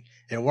thing.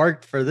 It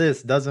worked for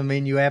this. Doesn't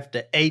mean you have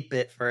to ape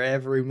it for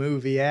every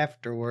movie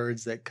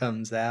afterwards that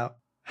comes out.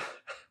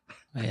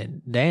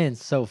 Man,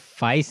 Dan's so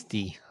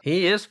feisty.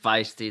 He is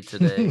feisty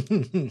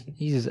today.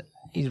 He's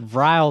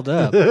riled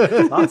up.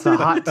 Lots of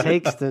hot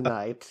takes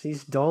tonight.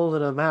 He's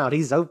doling them out.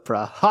 He's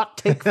Oprah. Hot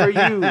take for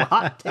you.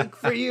 Hot take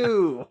for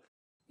you.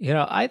 You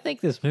know, I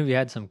think this movie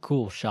had some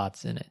cool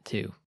shots in it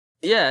too.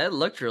 Yeah, it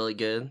looked really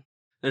good.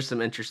 There's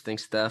some interesting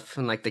stuff,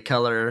 and like the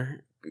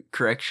color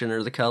correction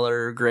or the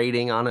color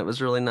grading on it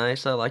was really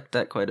nice. I liked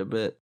that quite a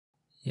bit.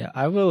 Yeah,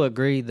 I will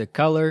agree. The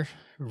color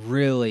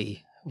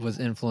really was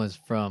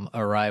influenced from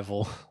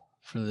Arrival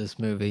for this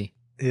movie.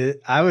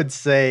 I would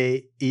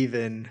say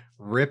even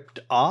ripped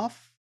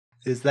off.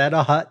 Is that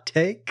a hot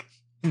take?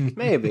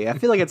 Maybe. I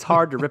feel like it's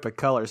hard to rip a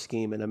color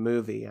scheme in a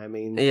movie. I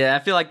mean, Yeah,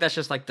 I feel like that's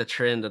just like the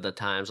trend of the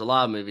times. A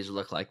lot of movies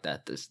look like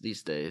that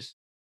these days.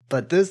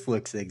 But this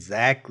looks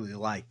exactly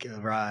like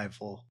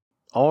Arrival.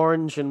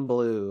 orange and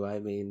blue. I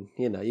mean,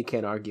 you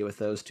can't argue with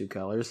those two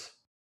colors.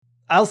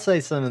 I'll say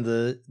some of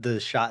the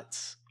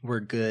shots were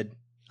good.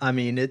 I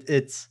mean,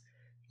 it's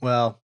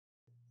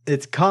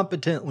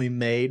competently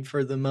made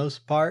for the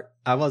most part.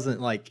 I wasn't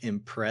like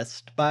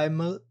impressed by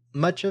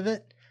much of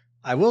it.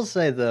 I will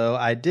say though,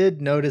 I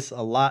did notice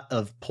a lot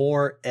of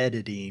poor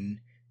editing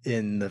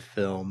in the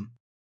film.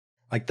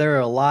 Like there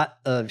are a lot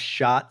of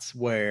shots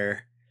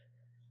where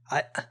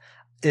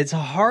it's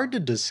hard to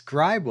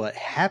describe what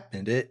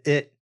happened.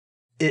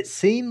 It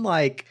seemed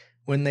like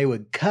when they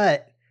would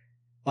cut,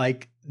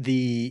 like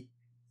the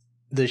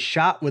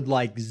shot would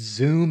like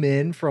zoom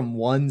in from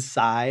one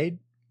side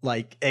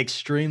like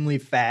extremely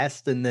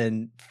fast and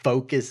then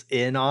focus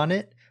in on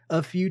it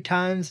a few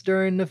times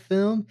during the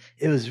film.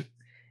 It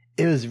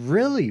was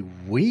really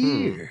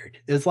weird.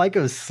 It was like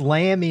it was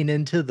slamming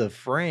into the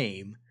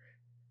frame.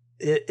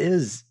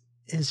 It's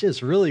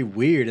just really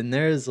weird, and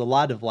there's a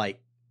lot of like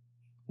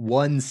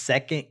 1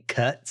 second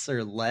cuts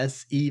or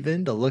less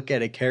even to look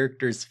at a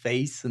character's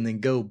face and then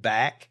go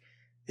back.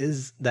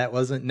 That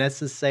wasn't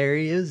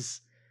necessary.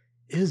 Is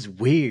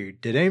weird.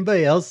 Did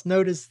anybody else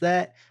notice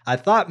that? I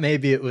thought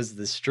maybe it was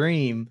the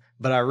stream,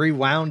 but I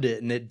rewound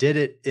it and it did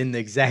it in the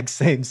exact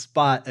same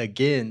spot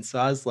again. So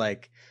I was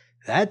like,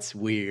 that's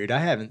weird. I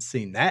haven't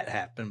seen that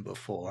happen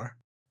before.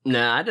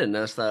 Nah, I didn't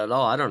notice that at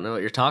all. I don't know what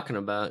you're talking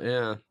about.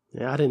 Yeah.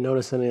 Yeah, I didn't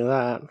notice any of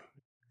that.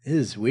 It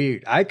is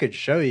weird. I could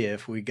show you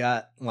if we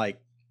got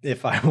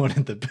if I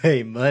wanted to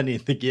pay money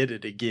to get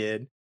it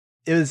again.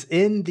 It was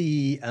in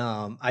the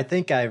I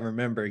think I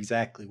remember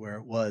exactly where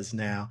it was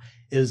now.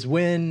 It was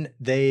when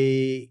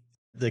the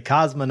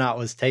cosmonaut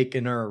was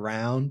taking her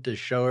around to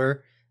show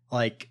her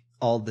like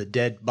all the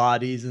dead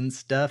bodies and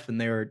stuff, and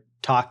they were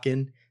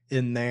talking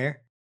in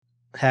there,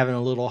 having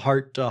a little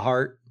heart to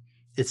heart.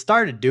 It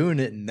started doing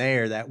it in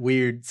there, that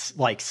weird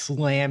like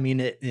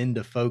slamming it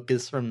into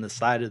focus from the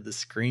side of the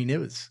screen. It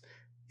was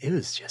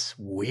just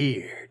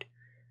weird.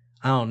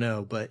 I don't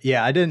know, but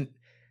yeah, I didn't.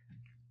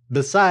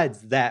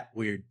 Besides that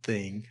weird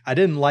thing, I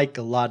didn't like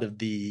a lot of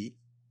the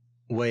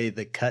way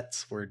the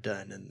cuts were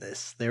done in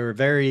this. They were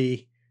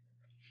very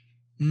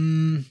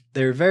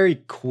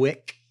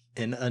quick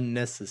and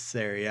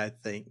unnecessary, I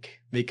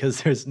think,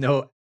 because there's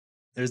no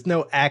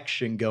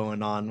action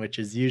going on, which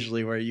is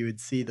usually where you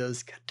would see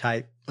those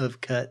type of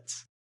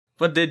cuts.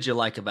 What did you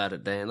like about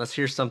it, Dan? Let's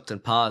hear something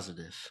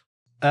positive.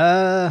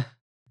 The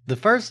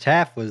first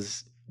half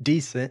was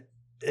decent.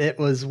 It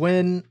was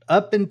when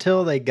up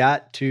until they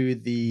got to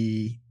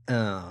the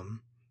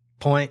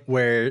point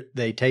where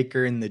they take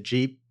her in the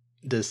Jeep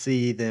to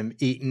see them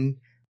eating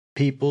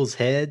people's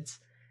heads.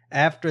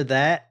 After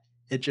that,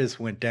 it just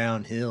went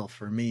downhill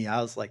for me.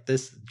 I was like,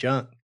 this is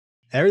junk.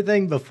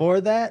 Everything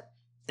before that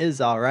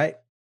is all right.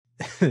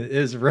 It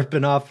was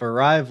ripping off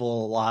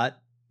Arrival a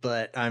lot,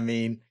 but I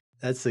mean,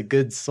 that's a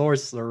good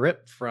source to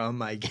rip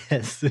from, I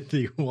guess, if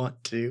you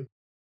want to.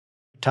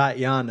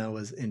 Tatiana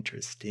was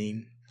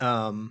interesting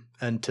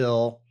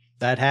until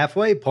that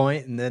halfway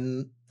point, and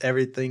then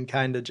everything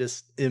kind of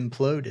just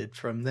imploded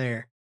from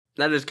there.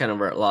 That is kind of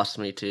where it lost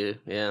me too.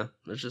 Yeah,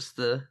 it's just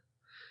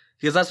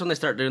because that's when they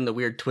start doing the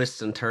weird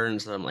twists and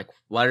turns. And I'm like,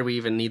 why do we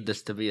even need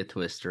this to be a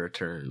twist or a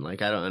turn?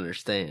 Like, I don't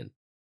understand.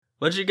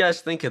 What did you guys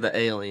think of the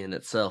alien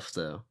itself,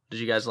 though? Did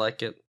you guys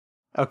like it?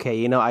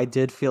 Okay, I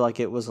did feel like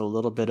it was a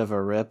little bit of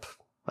a rip,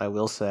 I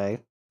will say.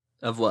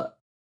 Of what?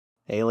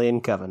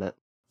 Alien Covenant.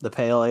 The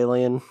pale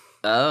alien.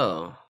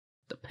 Oh,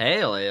 the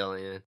pale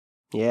alien.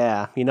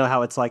 Yeah, you know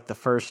how it's like the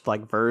first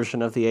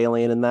version of the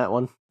alien in that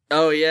one?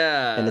 Oh,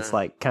 yeah. And it's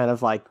like kind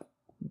of like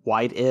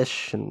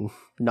white-ish and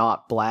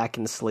not black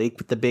and sleek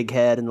with the big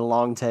head and the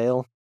long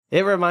tail.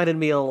 It reminded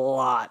me a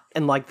lot.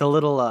 And like the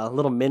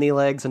little mini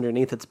legs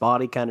underneath its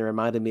body kind of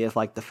reminded me of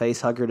like the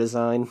face hugger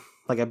design.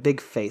 Like a big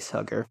face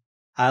hugger.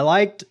 I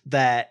liked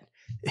that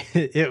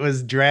it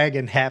was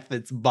dragging half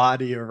its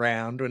body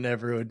around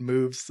whenever it would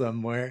move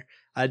somewhere.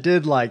 I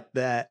did like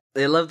that.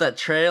 They love that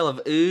trail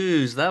of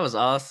ooze. That was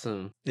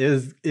awesome.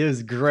 It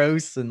was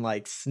gross and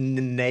like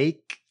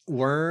snake,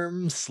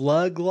 worm,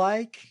 slug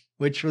like,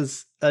 which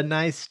was a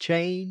nice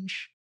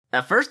change.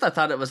 At first, I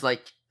thought it was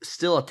like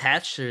still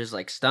attached to his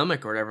like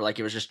stomach or whatever, like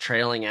it was just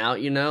trailing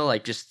out,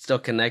 like just still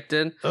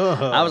connected.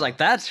 I was like,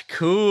 that's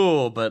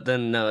cool, but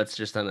then no, it's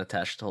just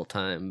unattached the whole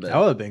time. But that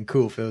would have been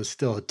cool if it was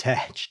still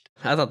attached.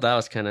 I thought that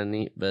was kind of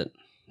neat, but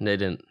they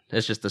didn't.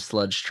 It's just a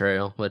sludge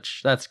trail,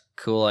 which that's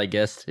cool, I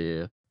guess,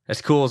 too.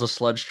 As cool as a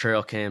sludge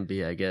trail can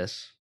be, I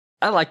guess.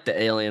 I like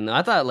the alien though.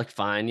 I thought it looked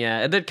fine.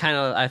 Yeah, it did kind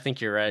of. I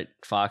think you're right,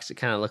 Fox. It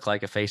kind of looked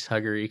like a face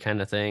huggery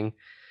kind of thing.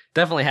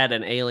 Definitely had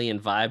an alien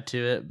vibe to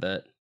it,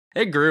 but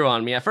it grew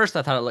on me. At first,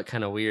 I thought it looked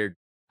kind of weird.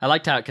 I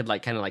liked how it could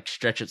like kind of like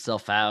stretch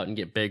itself out and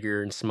get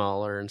bigger and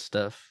smaller and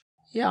stuff.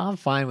 Yeah, I'm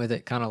fine with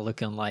it kind of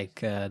looking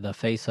like the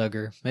face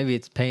hugger. Maybe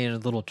it's paying a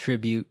little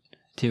tribute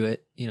to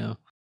it, you know.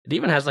 It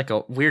even has like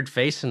a weird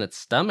face in its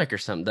stomach or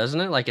something,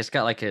 doesn't it? Like it's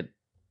got like a.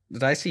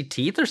 Did I see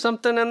teeth or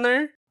something in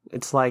there?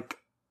 It's like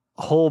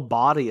whole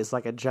body is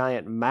like a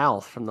giant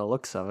mouth from the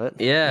looks of it.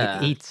 Yeah.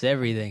 It eats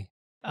everything.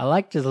 I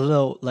liked his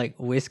little like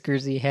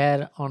whiskers he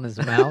had on his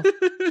mouth.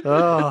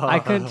 Oh. I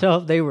couldn't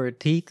tell if they were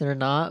teeth or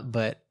not,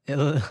 but it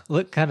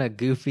looked kind of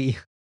goofy,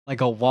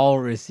 like a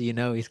walrus. You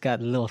know, he's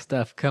got little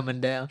stuff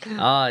coming down.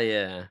 Oh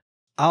yeah.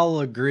 I'll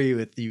agree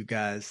with you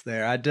guys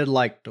there. I did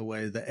like the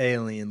way the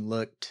alien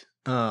looked.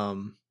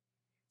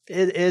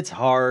 It's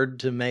hard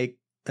to make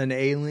an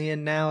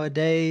alien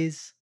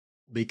nowadays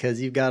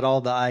because you've got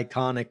all the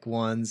iconic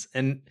ones,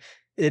 and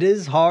it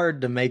is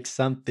hard to make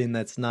something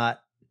that's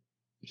not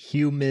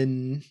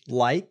human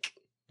like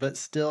but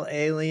still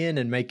alien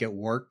and make it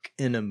work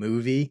in a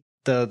movie,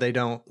 though they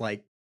don't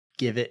like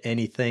give it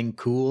anything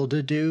cool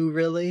to do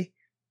really,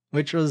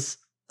 which was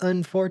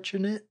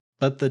unfortunate.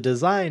 But the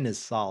design is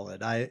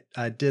solid. I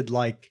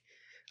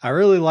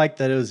really like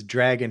that it was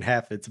dragging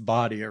half its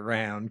body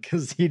around,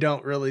 because you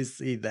don't really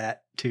see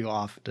that too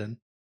often.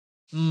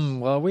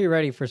 Well, are we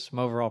ready for some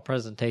overall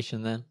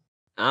presentation then?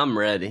 I'm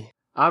ready.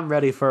 I'm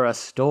ready for a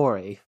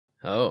story.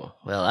 Oh,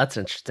 well, that's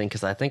interesting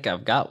because I think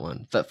I've got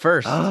one. But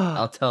first,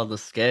 I'll tell the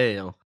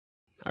scale.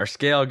 Our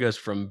scale goes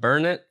from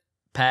burn it,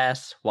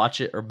 pass,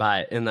 watch it, or buy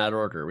it in that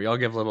order. We all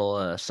give a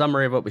little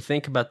summary of what we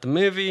think about the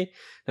movie,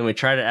 then we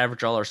try to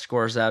average all our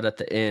scores out at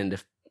the end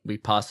if we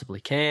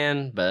possibly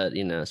can. But,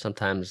 you know,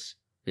 sometimes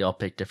we all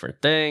pick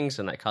different things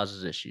and that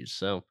causes issues.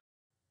 So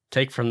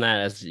take from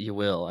that as you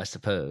will, I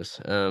suppose.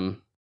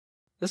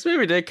 This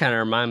movie did kind of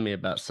remind me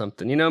about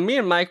something. You know, me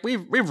and Mike,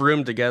 we've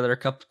roomed together a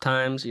couple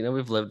times. You know,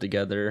 we've lived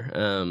together.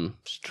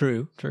 It's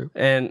true.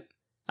 And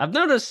I've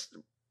noticed,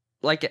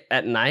 like,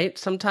 at night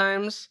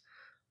sometimes,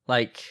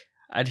 like,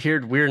 I'd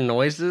hear weird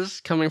noises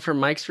coming from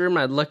Mike's room.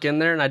 I'd look in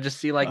there and I'd just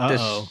see, like,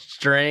 this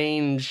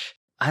strange,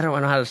 I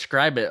don't know how to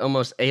describe it,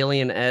 almost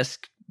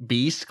alien-esque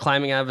beast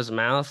climbing out of his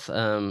mouth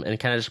and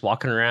kind of just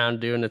walking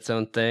around doing its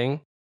own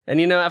thing. And,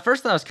 you know, at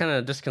first I was kind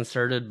of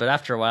disconcerted, but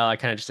after a while I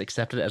kind of just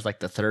accepted it as like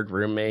the third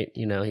roommate.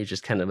 You know, he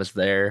just kind of was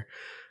there.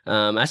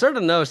 I started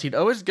to notice he'd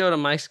always go to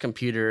Mike's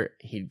computer,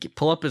 he'd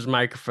pull up his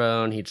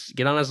microphone, he'd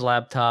get on his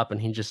laptop, and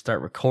he'd just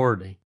start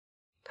recording.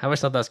 I always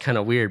thought that was kind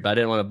of weird, but I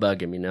didn't want to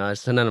bug him, you know,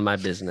 it's none of my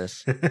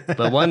business.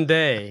 But one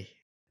day,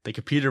 the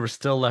computer was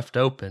still left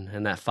open,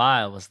 and that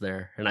file was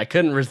there, and I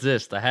couldn't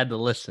resist. I had to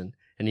listen.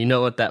 And you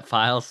know what that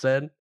file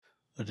said?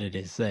 What did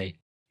it say?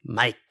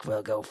 Mike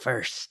will go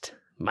first.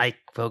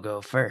 Mike will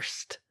go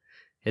first.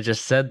 It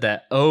just said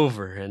that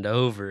over and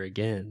over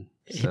again.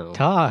 So. It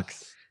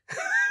talks.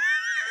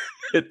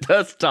 It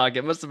does talk.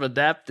 It must have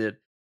adapted.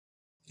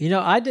 You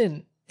know, I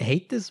didn't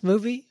hate this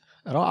movie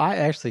at all. I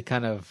actually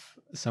kind of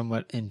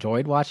somewhat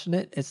enjoyed watching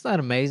it. It's not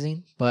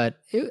amazing, but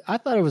I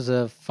thought it was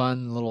a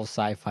fun little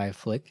sci-fi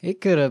flick.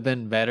 It could have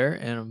been better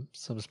in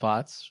some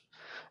spots.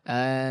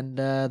 And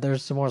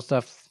there's some more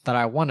stuff that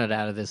I wanted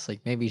out of this,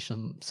 like maybe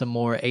some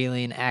more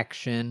alien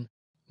action.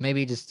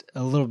 Maybe just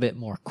a little bit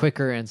more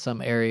quicker in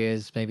some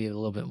areas, maybe a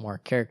little bit more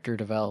character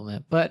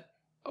development. But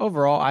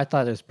overall, I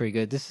thought it was pretty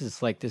good. This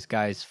is like this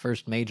guy's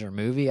first major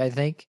movie, I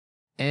think.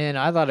 And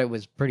I thought it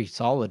was pretty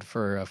solid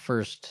for a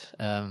first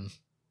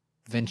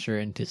venture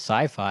into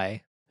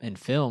sci-fi and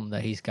film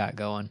that he's got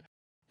going.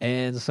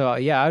 And so,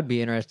 yeah, I'd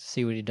be interested to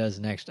see what he does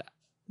next.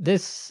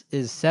 This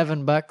is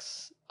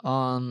 $7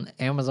 on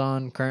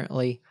Amazon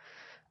currently.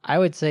 I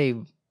would say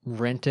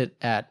rent it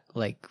at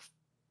like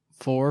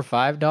 $4 or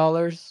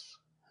 $5.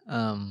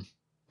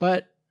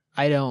 But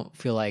I don't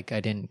feel like I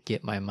didn't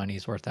get my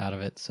money's worth out of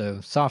it. So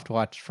soft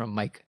watch from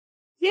Mike.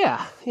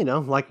 Yeah, you know,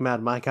 like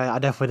Mad Mike, I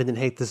definitely didn't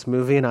hate this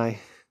movie, and I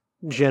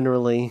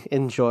generally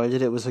enjoyed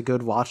it. It was a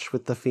good watch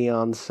with the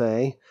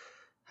fiancé.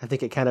 I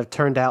think it kind of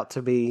turned out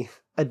to be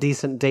a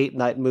decent date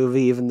night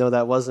movie, even though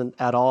that wasn't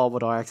at all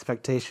what our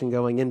expectation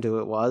going into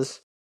it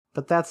was.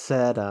 But that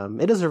said,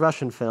 it is a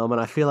Russian film,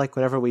 and I feel like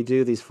whenever we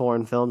do these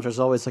foreign films, there's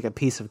always like a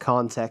piece of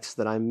context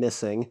that I'm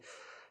missing.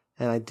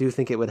 And I do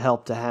think it would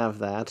help to have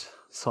that.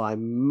 So I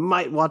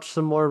might watch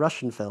some more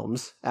Russian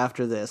films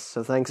after this.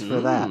 So thanks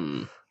for that,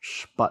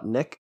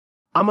 Sputnik.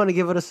 I'm going to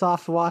give it a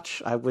soft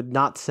watch. I would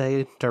not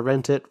say to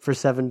rent it for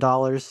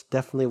 $7.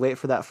 Definitely wait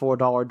for that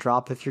 $4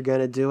 drop if you're going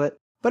to do it.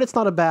 But it's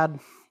not a bad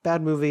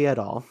movie at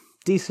all.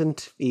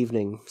 Decent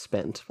evening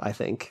spent, I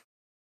think.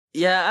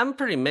 Yeah, I'm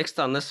pretty mixed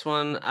on this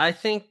one. I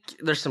think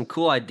there's some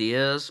cool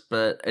ideas,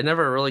 but it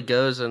never really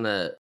goes in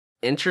a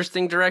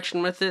interesting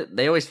direction with it.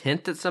 They always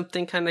hint at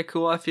something kind of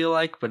cool, I feel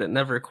like, but it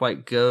never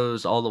quite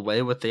goes all the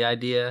way with the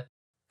idea.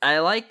 I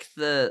like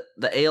the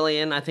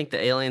alien. I think the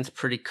alien's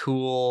pretty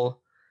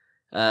cool.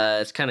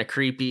 It's kind of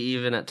creepy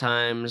even at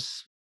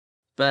times.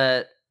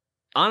 But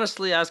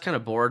honestly, I was kind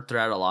of bored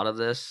throughout a lot of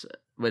this.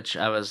 which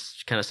I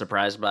was kind of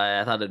surprised by.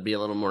 I thought it'd be a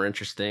little more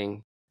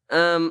interesting.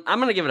 I'm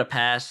gonna give it a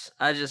pass.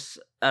 I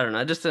don't know.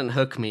 It just didn't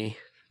hook me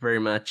very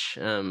much.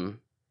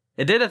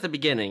 It did at the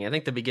beginning. I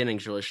think the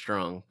beginning's really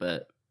strong,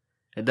 but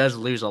it does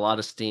lose a lot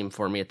of steam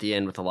for me at the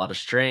end with a lot of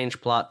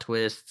strange plot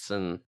twists,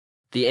 and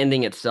the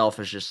ending itself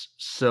is just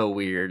so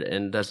weird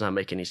and does not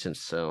make any sense.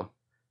 So,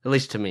 at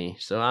least to me.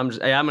 So I'm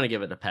gonna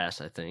give it a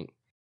pass, I think.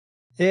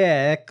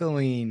 Yeah,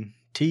 echoing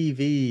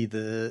TV,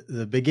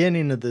 the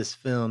beginning of this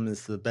film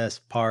is the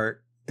best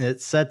part.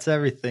 It sets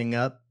everything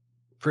up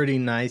pretty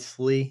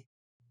nicely,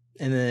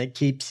 and then it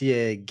keeps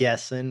you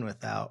guessing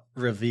without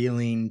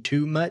revealing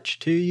too much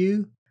to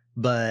you.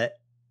 But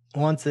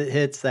once it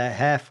hits that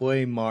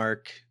halfway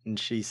mark and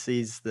she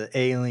sees the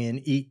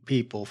alien eat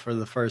people for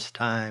the first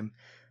time,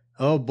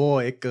 oh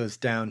boy, it goes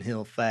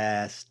downhill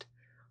fast.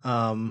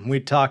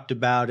 We talked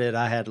about it.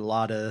 I had a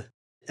lot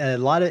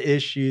of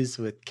issues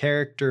with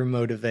character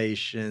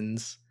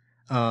motivations,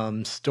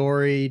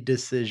 story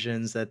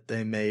decisions that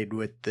they made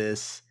with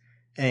this.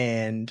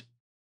 And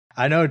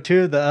I know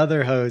two of the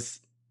other hosts,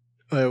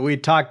 we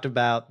talked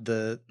about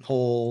the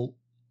whole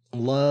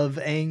love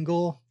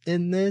angle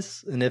in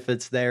this and if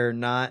it's there or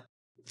not.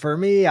 For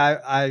me,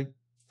 I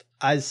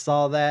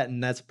saw that,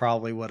 and that's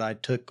probably what I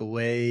took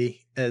away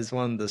as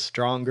one of the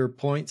stronger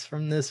points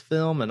from this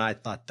film, and I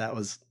thought that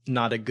was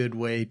not a good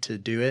way to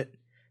do it.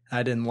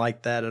 I didn't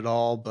like that at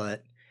all,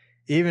 but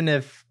even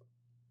if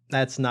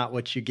that's not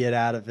what you get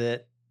out of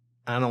it,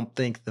 I don't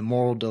think the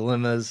moral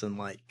dilemmas and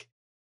like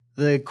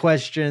the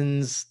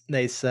questions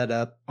they set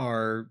up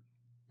are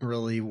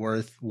really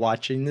worth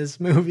watching this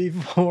movie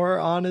for,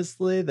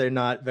 honestly. They're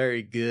not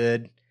very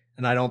good,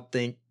 and I don't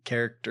think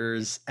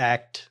characters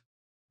act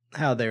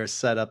how they were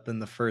set up in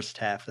the first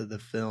half of the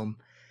film.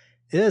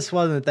 This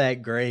wasn't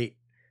that great.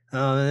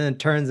 And then it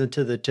turns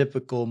into the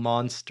typical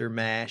monster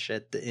mash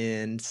at the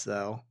end,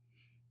 so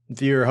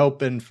if you were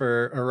hoping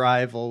for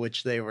Arrival,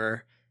 which they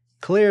were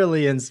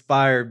clearly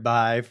inspired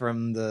by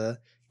from the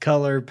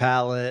color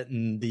palette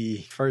and the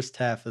first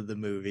half of the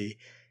movie,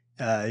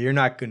 you're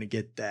not going to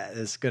get that.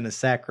 It's going to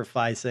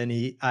sacrifice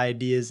any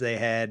ideas they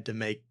had to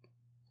make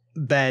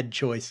bad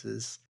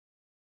choices.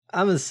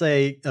 I'm going to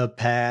say a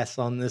pass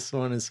on this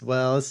one as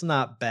well. It's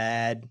not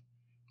bad,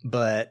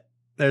 but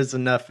there's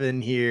enough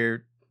in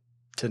here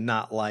to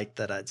not like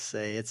that I'd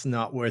say it's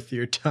not worth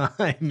your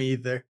time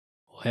either.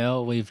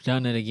 Well, we've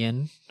done it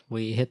again.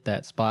 We hit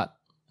that spot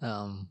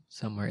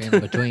somewhere in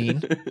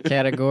between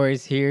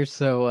categories here.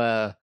 So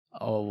a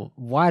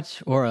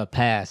watch or a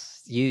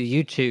pass.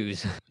 You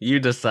choose. You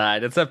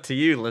decide. It's up to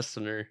you,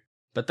 listener.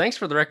 But thanks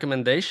for the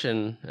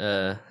recommendation.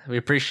 We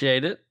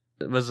appreciate it.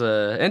 It was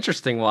an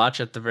interesting watch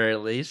at the very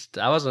least.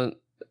 I wasn't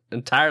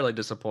entirely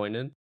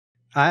disappointed.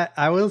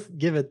 I will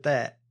give it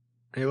that.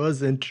 It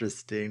was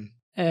interesting.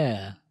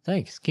 Yeah,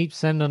 thanks. Keep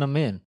sending them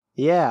in.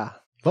 Yeah.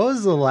 What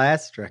was the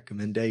last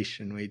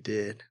recommendation we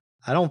did?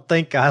 I don't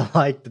think I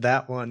liked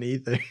that one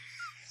either.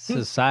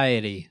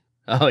 Society.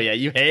 Oh, yeah,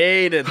 you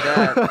hated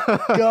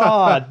that.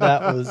 God,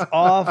 that was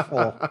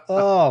awful.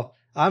 Oh,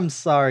 I'm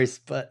sorry,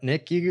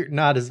 Sputnik. You're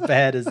not as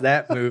bad as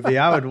that movie.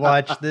 I would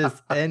watch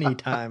this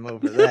anytime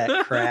over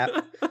that crap.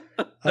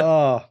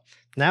 Oh,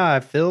 now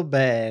I feel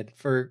bad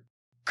for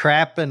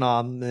crapping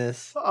on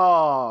this.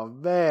 Oh,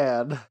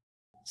 man.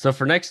 So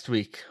for next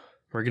week,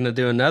 we're going to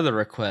do another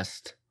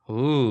request.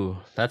 Ooh,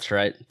 that's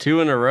right.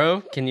 2 in a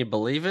row. Can you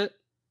believe it?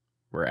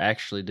 We're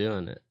actually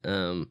doing it.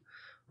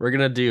 We're going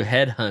to do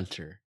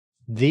Headhunter.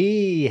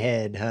 The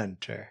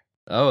Headhunter.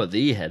 Oh,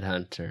 The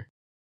Headhunter.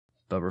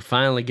 But we're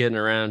finally getting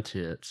around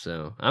to it,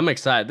 so I'm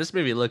excited. This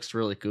movie looks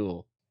really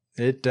cool.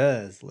 It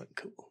does look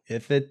cool.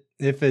 If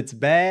it's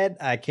bad,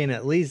 I can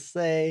at least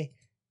say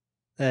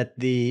that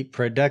the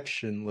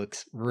production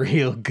looks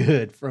real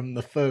good from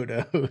the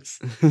photos.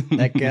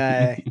 That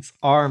guy's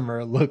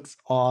armor looks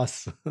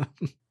awesome.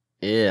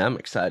 Yeah, I'm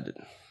excited.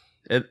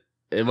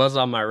 It was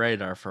on my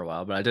radar for a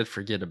while, but I did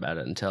forget about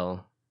it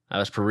until I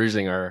was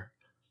perusing our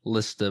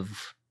list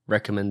of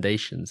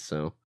recommendations.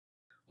 So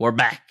we're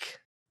back,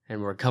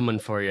 and we're coming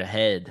for your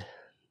head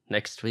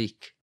next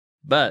week.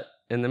 But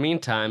in the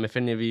meantime, if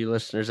any of you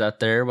listeners out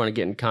there want to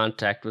get in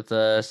contact with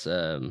us,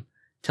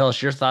 tell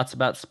us your thoughts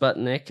about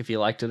Sputnik, if you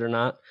liked it or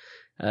not.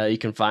 You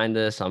can find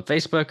us on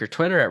Facebook or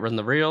Twitter at Run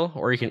the Reel,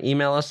 or you can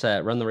email us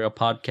at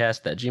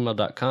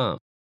runthereelpodcast@gmail.com.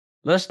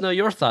 Let us know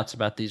your thoughts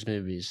about these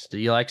movies. Do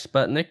you like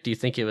Sputnik? Do you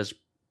think it was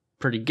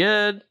pretty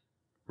good?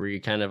 Were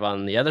you kind of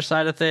on the other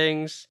side of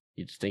things?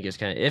 You just think it's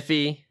kind of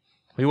iffy?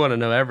 We want to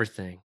know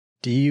everything.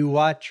 Do you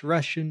watch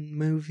Russian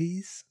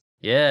movies?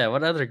 Yeah,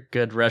 what other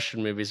good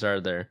Russian movies are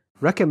there?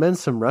 Recommend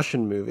some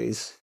Russian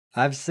movies.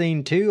 I've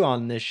seen 2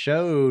 on this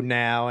show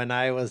now, and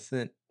I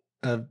wasn't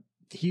a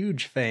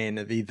huge fan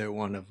of either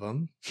one of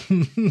them.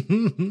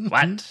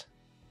 What?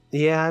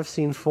 Yeah, I've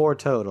seen 4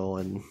 total,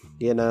 and,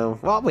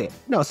 well, wait,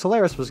 no,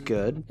 Solaris was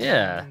good.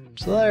 Yeah.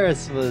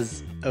 Solaris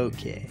was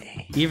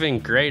okay. Even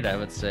great, I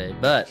would say.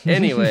 But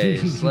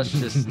anyways, let's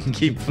just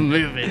keep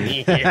moving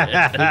here. We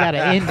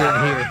gotta end it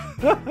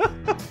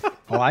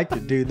here. Oh, I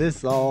could do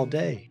this all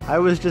day. I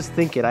was just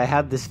thinking, I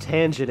had this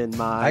tangent in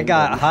mind. I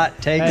got and-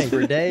 hot takes Hey.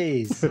 for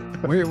days.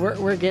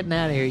 We're getting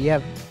out of here.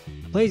 Yeah,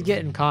 please get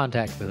in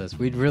contact with us.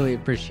 We'd really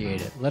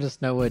appreciate it. Let us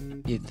know what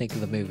you think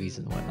of the movies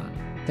and whatnot.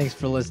 Thanks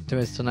for listening to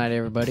us tonight,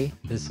 everybody.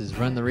 This is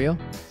Run the Reel,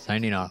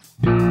 signing off.